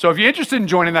 So if you're interested in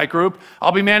joining that group,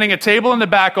 I'll be manning a table in the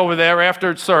back over there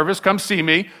after service. Come see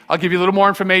me. I'll give you a little more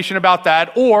information about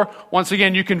that. Or, once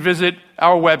again, you can visit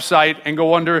our website and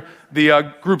go under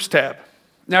the Groups tab.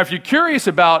 Now, if you're curious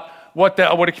about what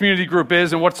a community group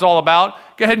is and what it's all about,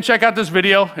 go ahead and check out this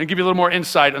video and give you a little more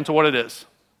insight into what it is.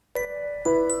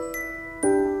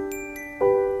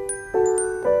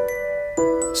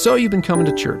 So you've been coming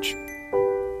to church.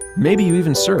 Maybe you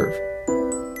even serve.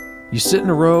 You sit in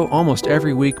a row almost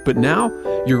every week, but now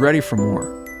you're ready for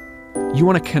more. You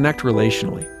want to connect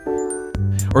relationally.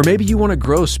 Or maybe you want to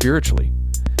grow spiritually.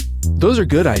 Those are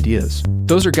good ideas.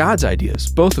 Those are God's ideas,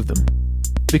 both of them.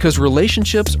 Because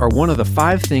relationships are one of the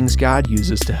 5 things God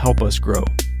uses to help us grow.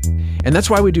 And that's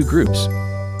why we do groups.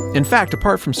 In fact,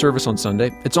 apart from service on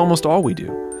Sunday, it's almost all we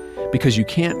do. Because you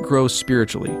can't grow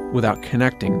spiritually without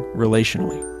connecting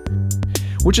relationally.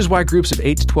 Which is why groups of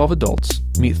 8 to 12 adults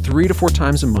meet 3 to 4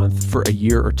 times a month for a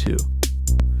year or 2.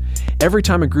 Every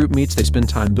time a group meets, they spend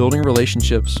time building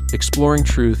relationships, exploring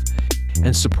truth,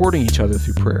 and supporting each other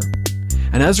through prayer.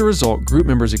 And as a result, group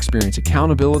members experience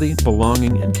accountability,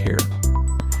 belonging, and care.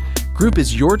 Group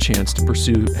is your chance to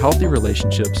pursue healthy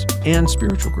relationships and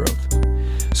spiritual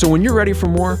growth. So when you're ready for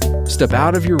more, step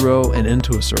out of your row and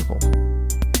into a circle.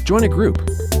 Join a group.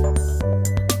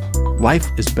 Life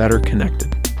is better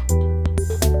connected.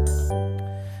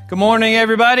 Good morning,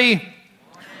 everybody.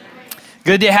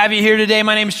 Good to have you here today.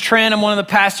 My name is Trent. I'm one of the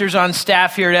pastors on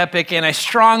staff here at Epic, and I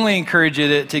strongly encourage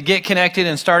you to get connected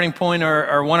in Starting Point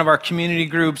or one of our community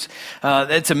groups.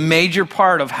 That's a major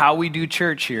part of how we do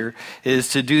church here,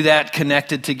 is to do that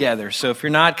connected together. So if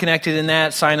you're not connected in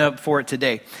that, sign up for it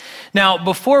today. Now,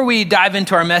 before we dive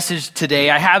into our message today,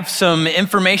 I have some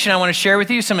information I want to share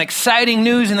with you, some exciting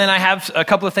news, and then I have a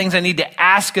couple of things I need to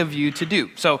ask of you to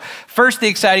do. So first, the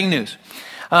exciting news.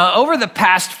 Over the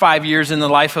past 5 years in the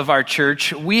life of our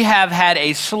church, we have had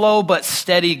a slow but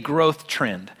steady growth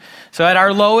trend. So at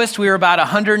our lowest, we were about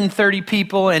 130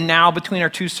 people, and now between our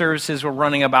 2 services, we're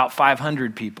running about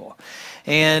 500 people.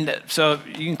 And so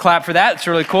you can clap for that. It's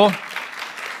really cool.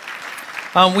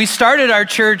 We started our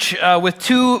church with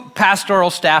 2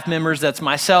 pastoral staff members. That's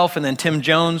myself and then Tim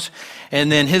Jones. And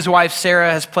then his wife,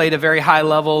 Sarah, has played a very high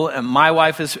level, and my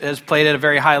wife has played at a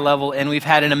very high level, and we've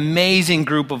had an amazing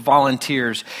group of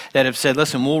volunteers that have said,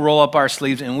 listen, we'll roll up our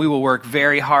sleeves and we will work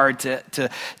very hard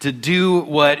to do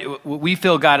what we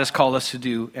feel God has called us to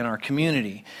do in our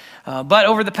community. But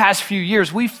over the past few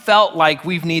years, we felt like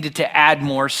we've needed to add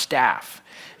more staff.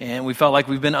 And we felt like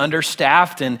we've been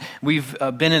understaffed, and we've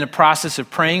been in a process of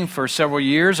praying for several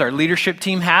years. Our leadership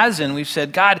team has, and we've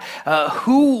said, God,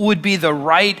 who would be the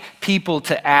right people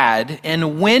to add,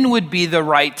 and when would be the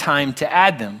right time to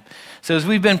add them? So as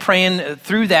we've been praying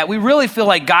through that, we really feel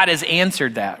like God has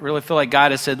answered that. Really feel like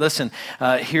God has said, listen,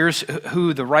 here's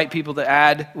who the right people to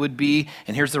add would be,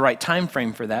 and here's the right time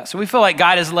frame for that. So we feel like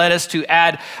God has led us to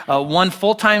add 1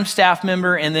 full-time staff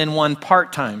member and then 1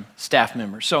 part-time staff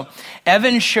member. So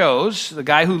Evan Shows, the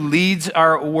guy who leads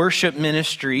our worship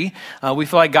ministry, we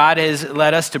feel like God has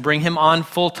led us to bring him on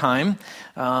full-time.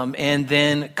 And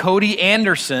then Cody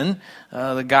Anderson,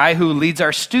 the guy who leads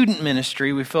our student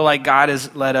ministry, we feel like God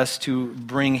has led us to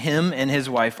bring him and his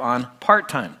wife on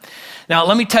part-time. Now,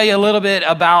 let me tell you a little bit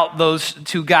about those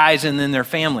 2 guys and then their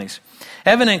families.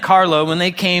 Evan and Carlo, when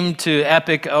they came to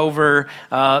Epic over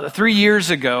 3 years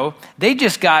ago, they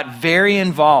just got very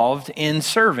involved in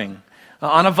serving.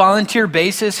 On a volunteer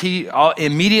basis, he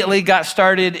immediately got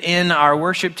started in our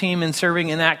worship team and serving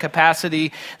in that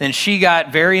capacity. Then she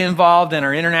got very involved in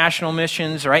our international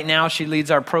missions. Right now, she leads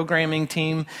our programming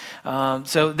team.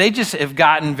 So they just have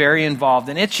gotten very involved.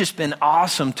 And it's just been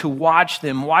awesome to watch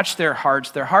them, watch their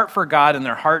hearts, their heart for God and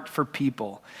their heart for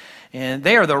people. And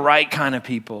they are the right kind of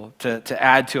people to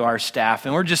add to our staff.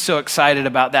 And we're just so excited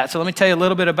about that. So let me tell you a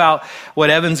little bit about what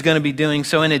Evan's going to be doing.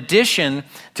 So in addition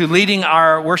to leading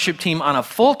our worship team on a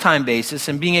full-time basis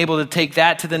and being able to take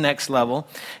that to the next level,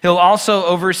 he'll also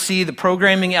oversee the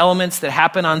programming elements that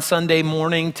happen on Sunday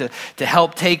morning to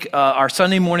help take our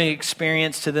Sunday morning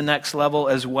experience to the next level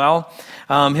as well.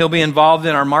 He'll be involved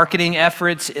in our marketing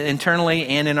efforts internally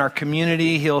and in our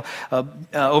community. He'll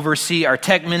oversee our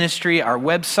tech ministry, our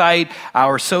website,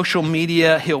 our social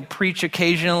media. He'll preach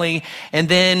occasionally. And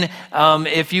then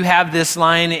if you have this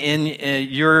line in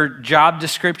your job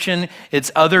description,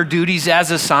 it's other duties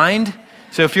as assigned.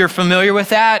 So if you're familiar with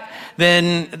that,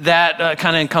 then that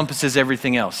kind of encompasses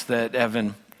everything else that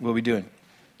Evan will be doing.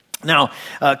 Now,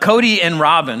 Cody and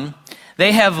Robin,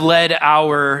 they have led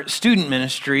our student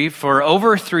ministry for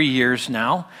over 3 years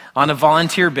now on a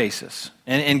volunteer basis.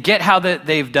 And get how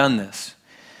they've done this.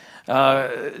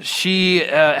 She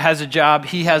has a job,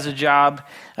 he has a job.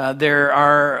 There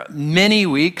are many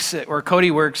weeks where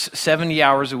Cody works 70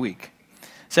 hours a week.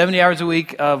 70 hours a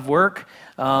week of work.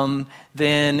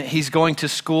 Then he's going to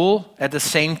school at the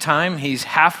same time. He's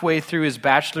halfway through his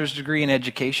bachelor's degree in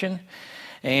education.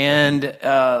 And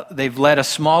they've led a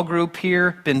small group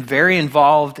here, been very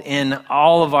involved in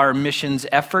all of our missions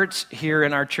efforts here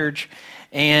in our church,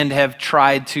 and have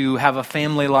tried to have a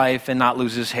family life and not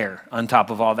lose his hair on top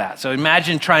of all that. So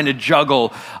imagine trying to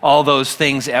juggle all those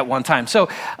things at one time. So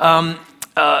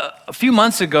a few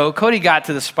months ago, Cody got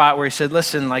to the spot where he said,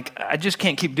 listen, I just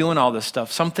can't keep doing all this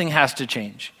stuff. Something has to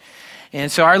change.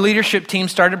 And so our leadership team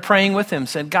started praying with him,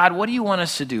 said, God, what do you want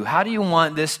us to do? How do you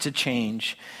want this to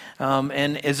change?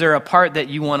 And is there a part that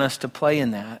you want us to play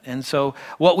in that? And so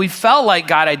what we felt like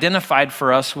God identified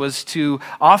for us was to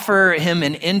offer him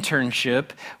an internship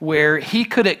where he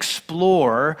could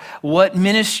explore what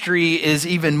ministry is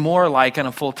even more like on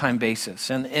a full-time basis.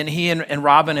 And he and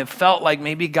Robin have felt like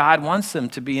maybe God wants them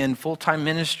to be in full-time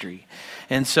ministry.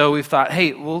 And so we thought,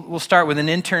 hey, we'll start with an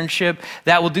internship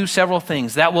that will do several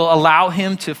things. That will allow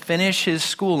him to finish his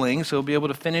schooling, so he'll be able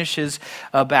to finish his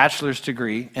bachelor's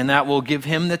degree, and that will give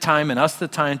him the time and us the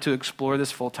time to explore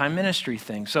this full-time ministry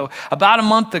thing. So about a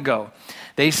month ago,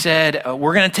 they said,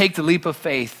 we're going to take the leap of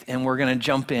faith and we're going to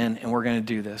jump in and we're going to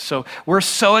do this. So we're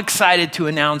so excited to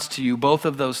announce to you both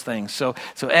of those things. So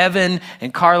Evan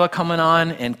and Carla coming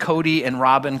on and Cody and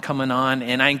Robin coming on.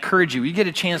 And I encourage you get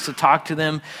a chance to talk to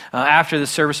them after the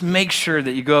service, make sure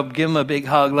that you go up, give them a big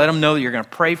hug, let them know that you're going to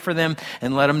pray for them,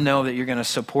 and let them know that you're going to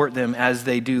support them as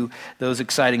they do those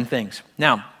exciting things.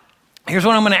 Now, here's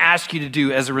what I'm going to ask you to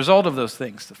do as a result of those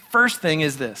things. The first thing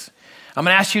is this. I'm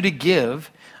going to ask you to give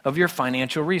of your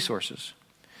financial resources.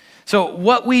 So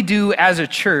what we do as a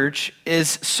church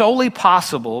is solely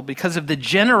possible because of the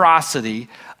generosity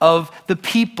of the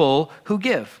people who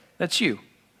give. That's you.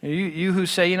 You who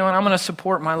say, you know what, I'm going to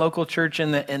support my local church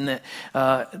in the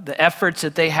efforts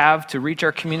that they have to reach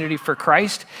our community for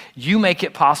Christ. You make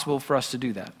it possible for us to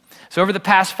do that. So over the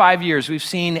past 5 years, we've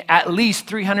seen at least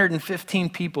 315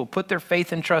 people put their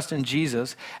faith and trust in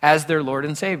Jesus as their Lord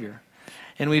and Savior.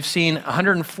 And we've seen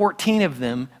 114 of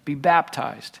them be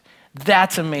baptized.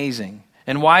 That's amazing.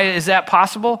 And why is that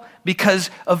possible? Because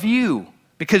of you.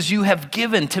 Because you have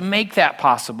given to make that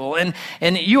possible.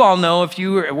 And you all know, if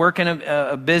you work in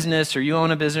a business or you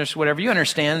own a business, whatever, you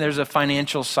understand there's a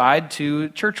financial side to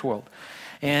church world.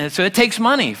 And so it takes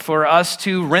money for us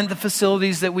to rent the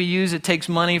facilities that we use. It takes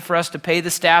money for us to pay the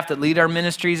staff that lead our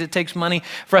ministries. It takes money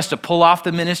for us to pull off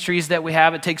the ministries that we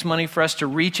have. It takes money for us to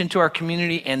reach into our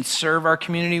community and serve our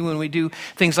community when we do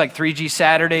things like 3G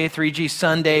Saturday, 3G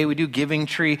Sunday, we do Giving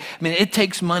Tree. I mean, it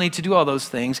takes money to do all those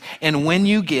things. And when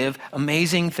you give,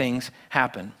 amazing things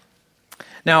happen.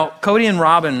 Now, Cody and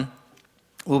Robin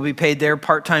will be paid their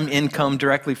part-time income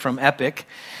directly from Epic.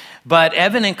 But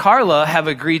Evan and Carla have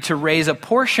agreed to raise a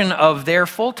portion of their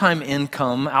full-time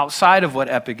income outside of what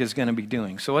Epic is going to be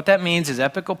doing. So what that means is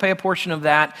Epic will pay a portion of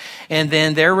that, and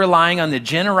then they're relying on the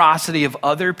generosity of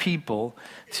other people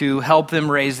to help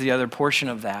them raise the other portion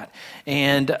of that.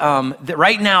 And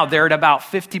right now, they're at about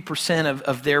 50%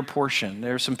 of their portion.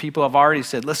 There are some people who have already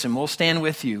said, listen, we'll stand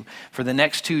with you for the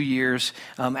next 2 years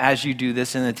as you do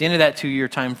this. And at the end of that 2-year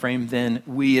time frame, then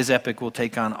we as Epic will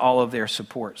take on all of their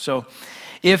support. So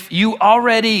if you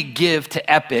already give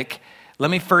to Epic, let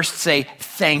me first say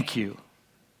thank you.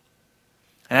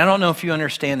 And I don't know if you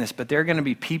understand this, but there are going to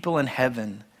be people in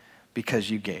heaven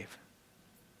because you gave.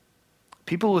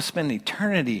 People will spend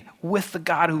eternity with the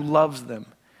God who loves them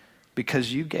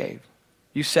because you gave.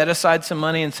 You set aside some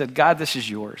money and said, God, this is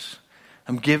yours.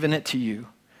 I'm giving it to you.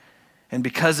 And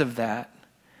because of that,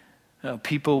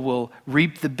 people will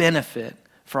reap the benefit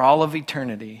for all of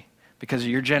eternity because of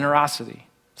your generosity.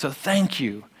 So thank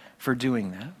you for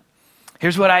doing that.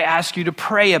 Here's what I ask you to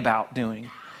pray about doing.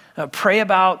 Pray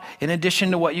about, in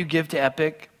addition to what you give to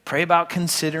Epic, pray about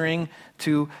considering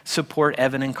to support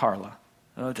Evan and Carla,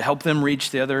 to help them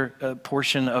reach the other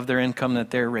portion of their income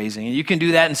that they're raising. And you can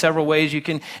do that in several ways. You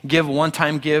can give a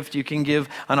one-time gift. You can give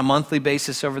on a monthly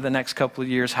basis over the next couple of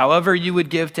years. However you would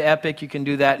give to Epic, you can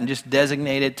do that and just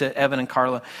designate it to Evan and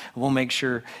Carla. We'll make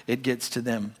sure it gets to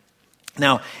them.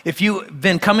 Now, if you've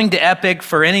been coming to Epic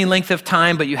for any length of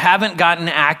time, but you haven't gotten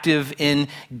active in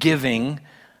giving,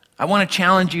 I want to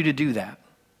challenge you to do that.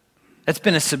 That's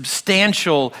been a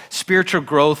substantial spiritual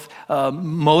growth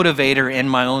motivator in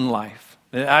my own life.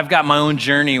 I've got my own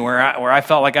journey where I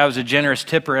felt like I was a generous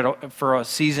tipper for a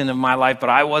season of my life, but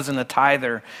I wasn't a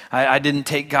tither. I didn't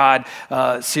take God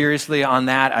seriously on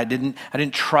that. I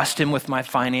didn't trust him with my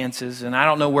finances. And I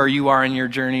don't know where you are in your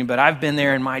journey, but I've been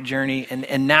there in my journey.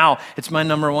 And now it's my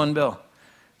number one bill.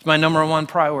 It's my number one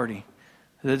priority.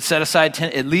 Set aside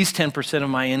at least 10% of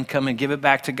my income and give it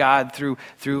back to God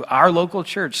through our local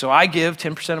church. So I give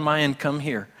 10% of my income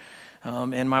here.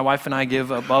 And my wife and I give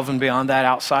above and beyond that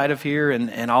outside of here,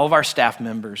 and all of our staff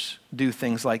members do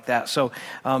things like that. So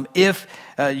if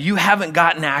you haven't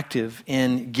gotten active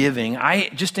in giving, I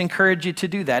just encourage you to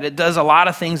do that. It does a lot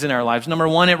of things in our lives. Number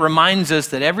one, it reminds us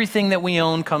that everything that we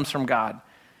own comes from God.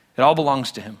 It all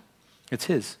belongs to him. It's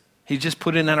his. He just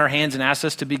put it in our hands and asked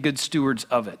us to be good stewards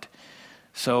of it.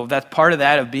 So that's part of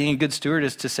that, of being a good steward,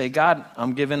 is to say, God,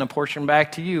 I'm giving a portion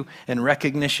back to you, in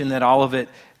recognition that all of it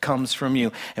comes from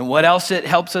you. And what else it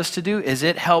helps us to do is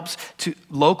it helps to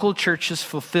local churches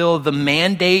fulfill the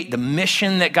mandate, the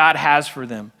mission that God has for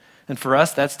them. And for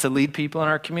us, that's to lead people in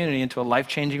our community into a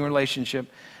life-changing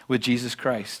relationship with Jesus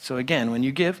Christ. So again, when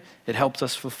you give, it helps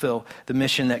us fulfill the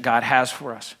mission that God has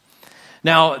for us.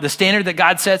 Now, the standard that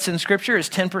God sets in Scripture is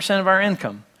 10% of our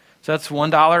income. So that's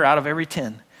 $1 out of every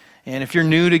 10. And if you're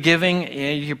new to giving,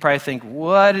 you probably think,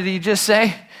 what did he just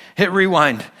say? Hit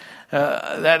rewind.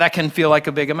 That can feel like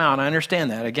a big amount. I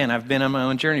understand that. Again, I've been on my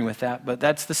own journey with that. But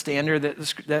that's the standard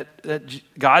that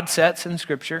God sets in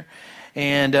Scripture.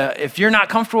 And if you're not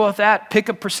comfortable with that, pick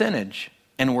a percentage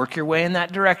and work your way in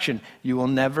that direction. You will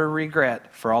never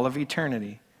regret for all of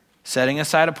eternity setting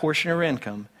aside a portion of your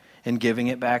income and giving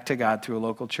it back to God through a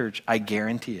local church. I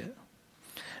guarantee it.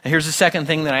 And here's the second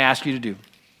thing that I ask you to do.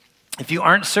 If you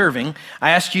aren't serving,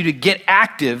 I ask you to get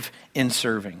active in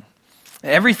serving.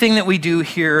 Everything that we do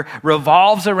here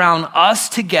revolves around us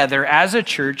together as a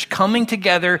church, coming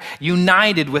together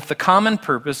united with the common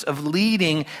purpose of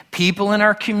leading people in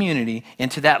our community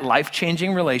into that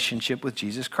life-changing relationship with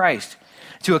Jesus Christ.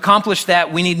 To accomplish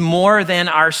that, we need more than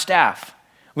our staff.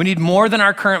 We need more than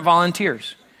our current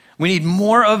volunteers. We need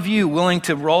more of you willing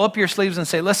to roll up your sleeves and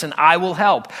say, listen, I will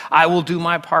help. I will do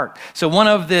my part. So one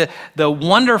of the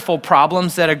wonderful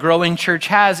problems that a growing church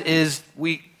has is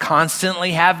we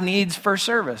constantly have needs for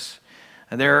service.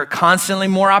 There are constantly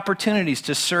more opportunities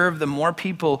to serve the more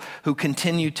people who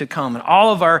continue to come. And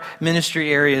all of our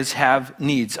ministry areas have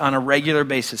needs on a regular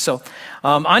basis. So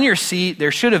on your seat,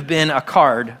 there should have been a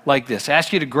card like this. I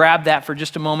ask you to grab that for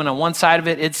just a moment. On one side of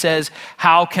it, it says,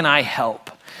 how can I help?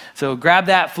 So grab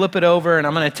that, flip it over, and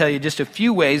I'm going to tell you just a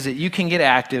few ways that you can get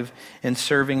active in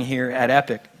serving here at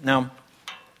Epic. Now,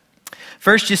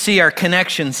 first you see our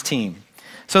connections team.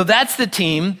 So that's the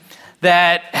team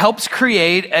that helps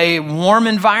create a warm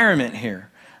environment here,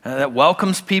 that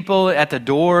welcomes people at the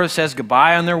door, says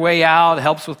goodbye on their way out,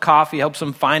 helps with coffee, helps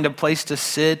them find a place to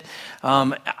sit.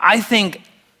 I think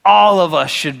all of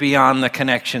us should be on the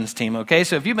connections team, okay?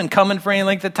 So if you've been coming for any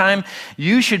length of time,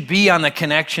 you should be on the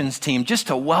connections team just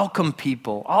to welcome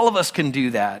people. All of us can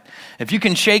do that. If you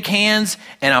can shake hands,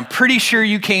 and I'm pretty sure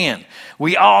you can,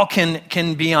 we all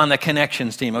can be on the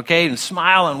connections team, okay? And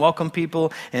smile and welcome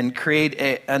people and create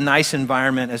a nice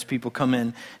environment as people come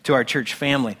in to our church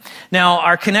family. Now,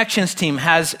 our connections team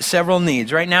has several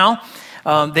needs. Right now,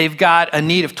 they've got a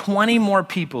need of 20 more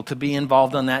people to be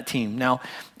involved on that team. Now,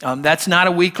 that's not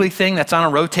a weekly thing. That's on a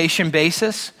rotation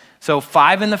basis. So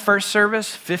 5 in the first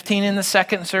service, 15 in the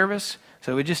second service.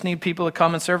 So we just need people to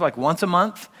come and serve like once a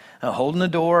month, holding the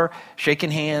door,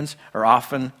 shaking hands, or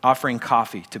often offering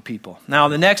coffee to people. Now,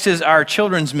 the next is our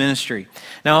children's ministry.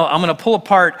 Now, I'm going to pull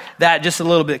apart that just a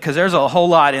little bit because there's a whole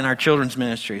lot in our children's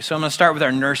ministry. So I'm going to start with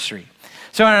our nursery.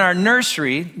 So in our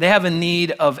nursery, they have a need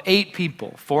of 8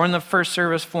 people, 4 in the first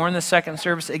service, 4 in the second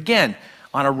service, again,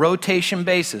 on a rotation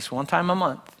basis, one time a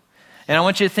month. And I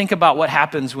want you to think about what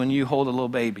happens when you hold a little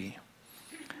baby.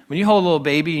 When you hold a little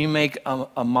baby, you make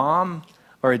a mom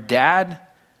or a dad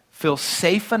feel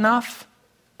safe enough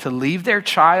to leave their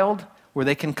child where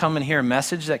they can come and hear a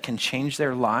message that can change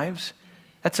their lives.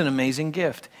 That's an amazing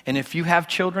gift. And if you have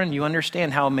children, you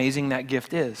understand how amazing that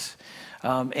gift is.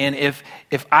 And if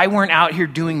I weren't out here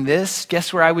doing this,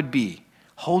 guess where I would be?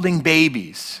 Holding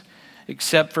babies,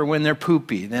 except for when they're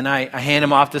poopy. Then I hand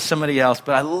them off to somebody else,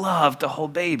 but I love to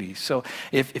hold babies. So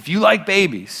if you like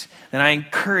babies, then I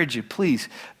encourage you, please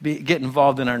get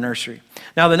involved in our nursery.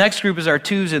 Now, the next group is our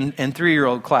 2 and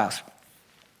 3-year-old class.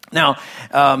 Now,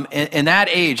 in that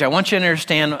age, I want you to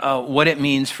understand what it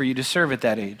means for you to serve at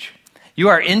that age. You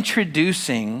are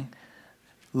introducing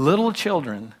little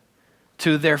children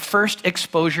to their first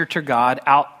exposure to God,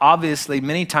 obviously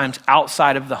many times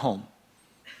outside of the home.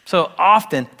 So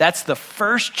often, that's the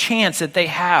first chance that they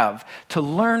have to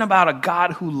learn about a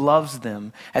God who loves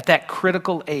them at that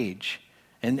critical age.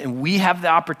 And we have the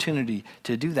opportunity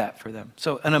to do that for them.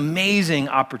 So an amazing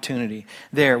opportunity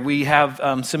there. We have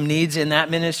some needs in that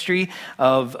ministry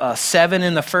of 7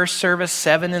 in the first service,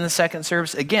 7 in the second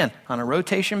service. Again, on a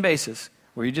rotation basis,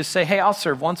 where you just say, hey, I'll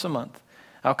serve once a month.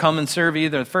 I'll come and serve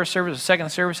either the first service or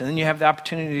second service, and then you have the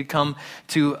opportunity to come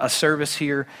to a service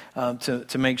here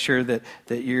to make sure that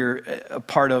you're a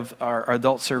part of our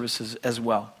adult services as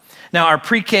well. Now, our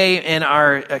pre-K and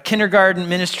our kindergarten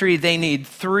ministry, they need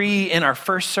 3 in our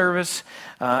first service.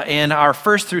 And our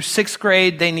 1st through 6th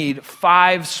grade, they need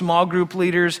 5 small group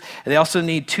leaders. They also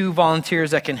need 2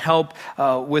 volunteers that can help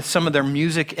with some of their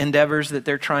music endeavors that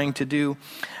they're trying to do.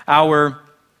 Hold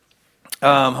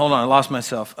on, I lost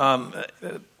myself.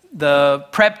 The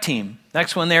prep team.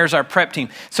 Next one there is our prep team.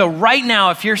 So right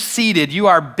now, if you're seated, you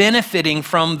are benefiting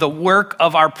from the work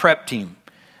of our prep team.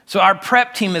 So our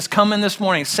prep team is coming this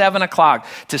morning, 7 o'clock,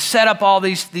 to set up all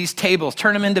these tables,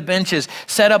 turn them into benches,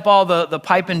 set up all the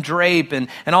pipe and drape and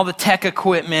all the tech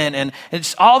equipment. And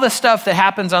it's all the stuff that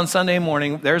happens on Sunday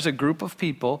morning. There's a group of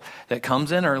people that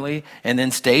comes in early and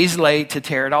then stays late to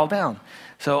tear it all down.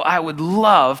 So I would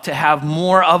love to have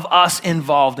more of us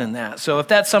involved in that. So if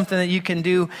that's something that you can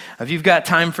do, if you've got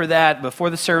time for that before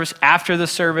the service, after the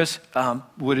service,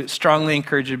 would strongly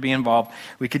encourage you to be involved.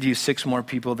 We could use 6 more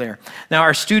people there. Now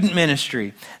our student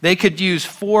ministry, they could use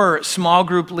 4 small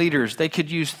group leaders. They could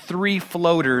use 3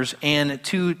 floaters and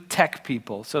 2 tech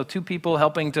people. So 2 people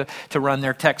helping to run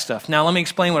their tech stuff. Now let me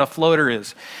explain what a floater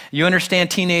is. You understand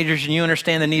teenagers and you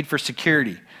understand the need for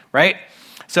security, right?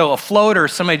 So a floater,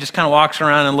 somebody just kind of walks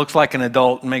around and looks like an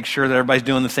adult and makes sure that everybody's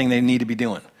doing the thing they need to be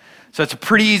doing. So it's a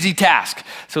pretty easy task.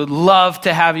 So we'd love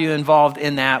to have you involved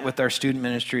in that with our student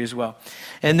ministry as well.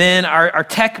 And then our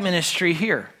tech ministry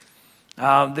here,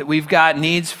 that we've got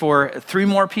needs for 3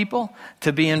 more people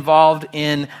to be involved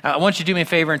in. I want you to do me a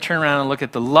favor and turn around and look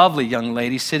at the lovely young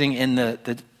lady sitting in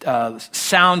the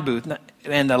sound booth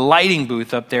and the lighting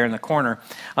booth up there in the corner.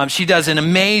 She does an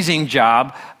amazing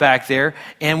job back there,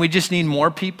 and we just need more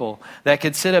people that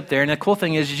could sit up there. And the cool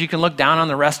thing is you can look down on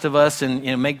the rest of us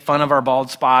and make fun of our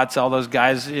bald spots, all those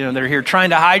guys that are here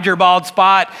trying to hide your bald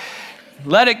spot.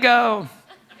 Let it go.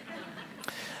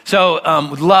 So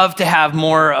would love to have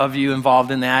more of you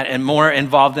involved in that and more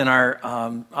involved in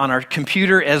on our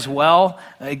computer as well.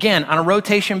 Again, on a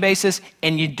rotation basis,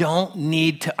 and you don't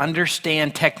need to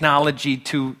understand technology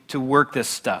to work this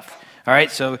stuff. All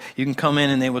right, so you can come in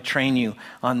and they will train you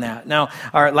on that. Now,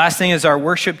 our last thing is our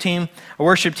worship team. Our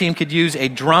worship team could use a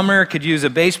drummer, could use a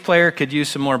bass player, could use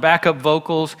some more backup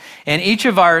vocals. And each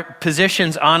of our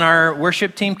positions on our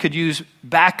worship team could use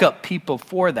backup people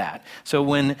for that. So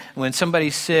when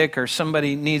somebody's sick or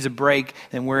somebody needs a break,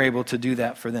 then we're able to do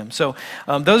that for them. So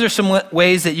those are some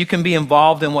ways that you can be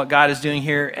involved in what God is doing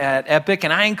here at Epic.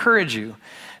 And I encourage you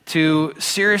to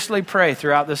seriously pray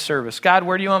throughout this service. God,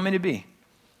 where do you want me to be?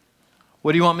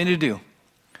 What do you want me to do?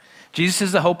 Jesus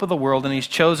is the hope of the world, and he's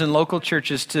chosen local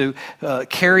churches to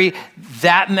carry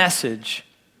that message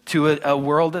to a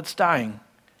world that's dying.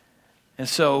 And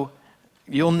so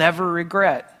you'll never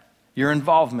regret your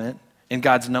involvement in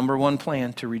God's number 1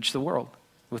 plan to reach the world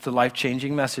with the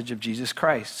life-changing message of Jesus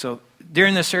Christ. So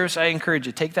during this service, I encourage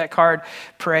you, take that card,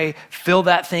 pray, fill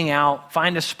that thing out,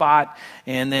 find a spot,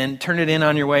 and then turn it in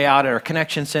on your way out at our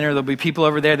Connection Center. There'll be people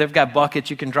over there. They've got buckets.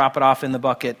 You can drop it off in the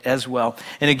bucket as well.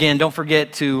 And again, don't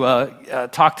forget to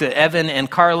talk to Evan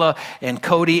and Carla and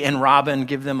Cody and Robin.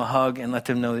 Give them a hug and let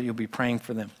them know that you'll be praying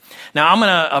for them. Now, I'm going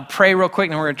to pray real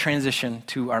quick, and we're going to transition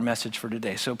to our message for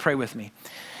today. So pray with me.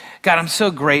 God, I'm so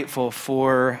grateful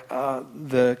for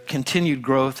the continued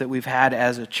growth that we've had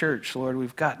as a church. Lord,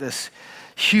 we've got this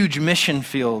huge mission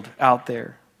field out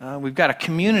there. We've got a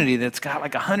community that's got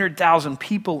like 100,000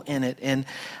 people in it. And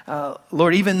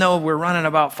Lord, even though we're running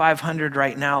about 500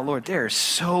 right now, Lord, there are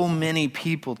so many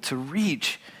people to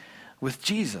reach with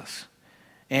Jesus.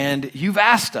 And you've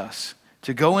asked us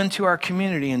to go into our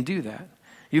community and do that.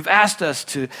 You've asked us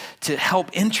to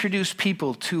help introduce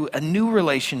people to a new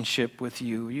relationship with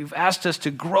you. You've asked us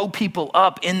to grow people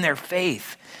up in their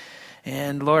faith.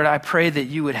 And Lord, I pray that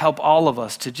you would help all of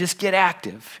us to just get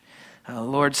active.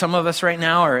 Lord, some of us right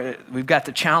now we've got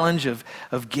the challenge of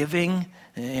giving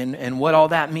and what all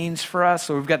that means for us.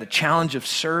 So we've got the challenge of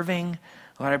serving.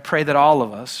 Lord, I pray that all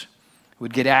of us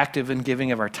would get active in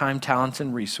giving of our time, talents,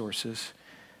 and resources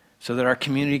so that our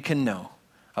community can know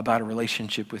about a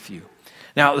relationship with you.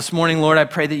 Now, this morning, Lord, I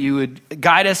pray that you would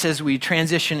guide us as we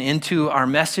transition into our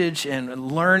message and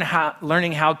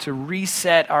learning how to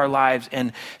reset our lives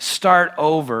and start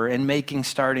over and making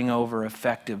starting over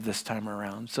effective this time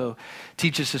around. So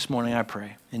teach us this morning, I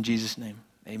pray. In Jesus' name,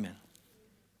 amen.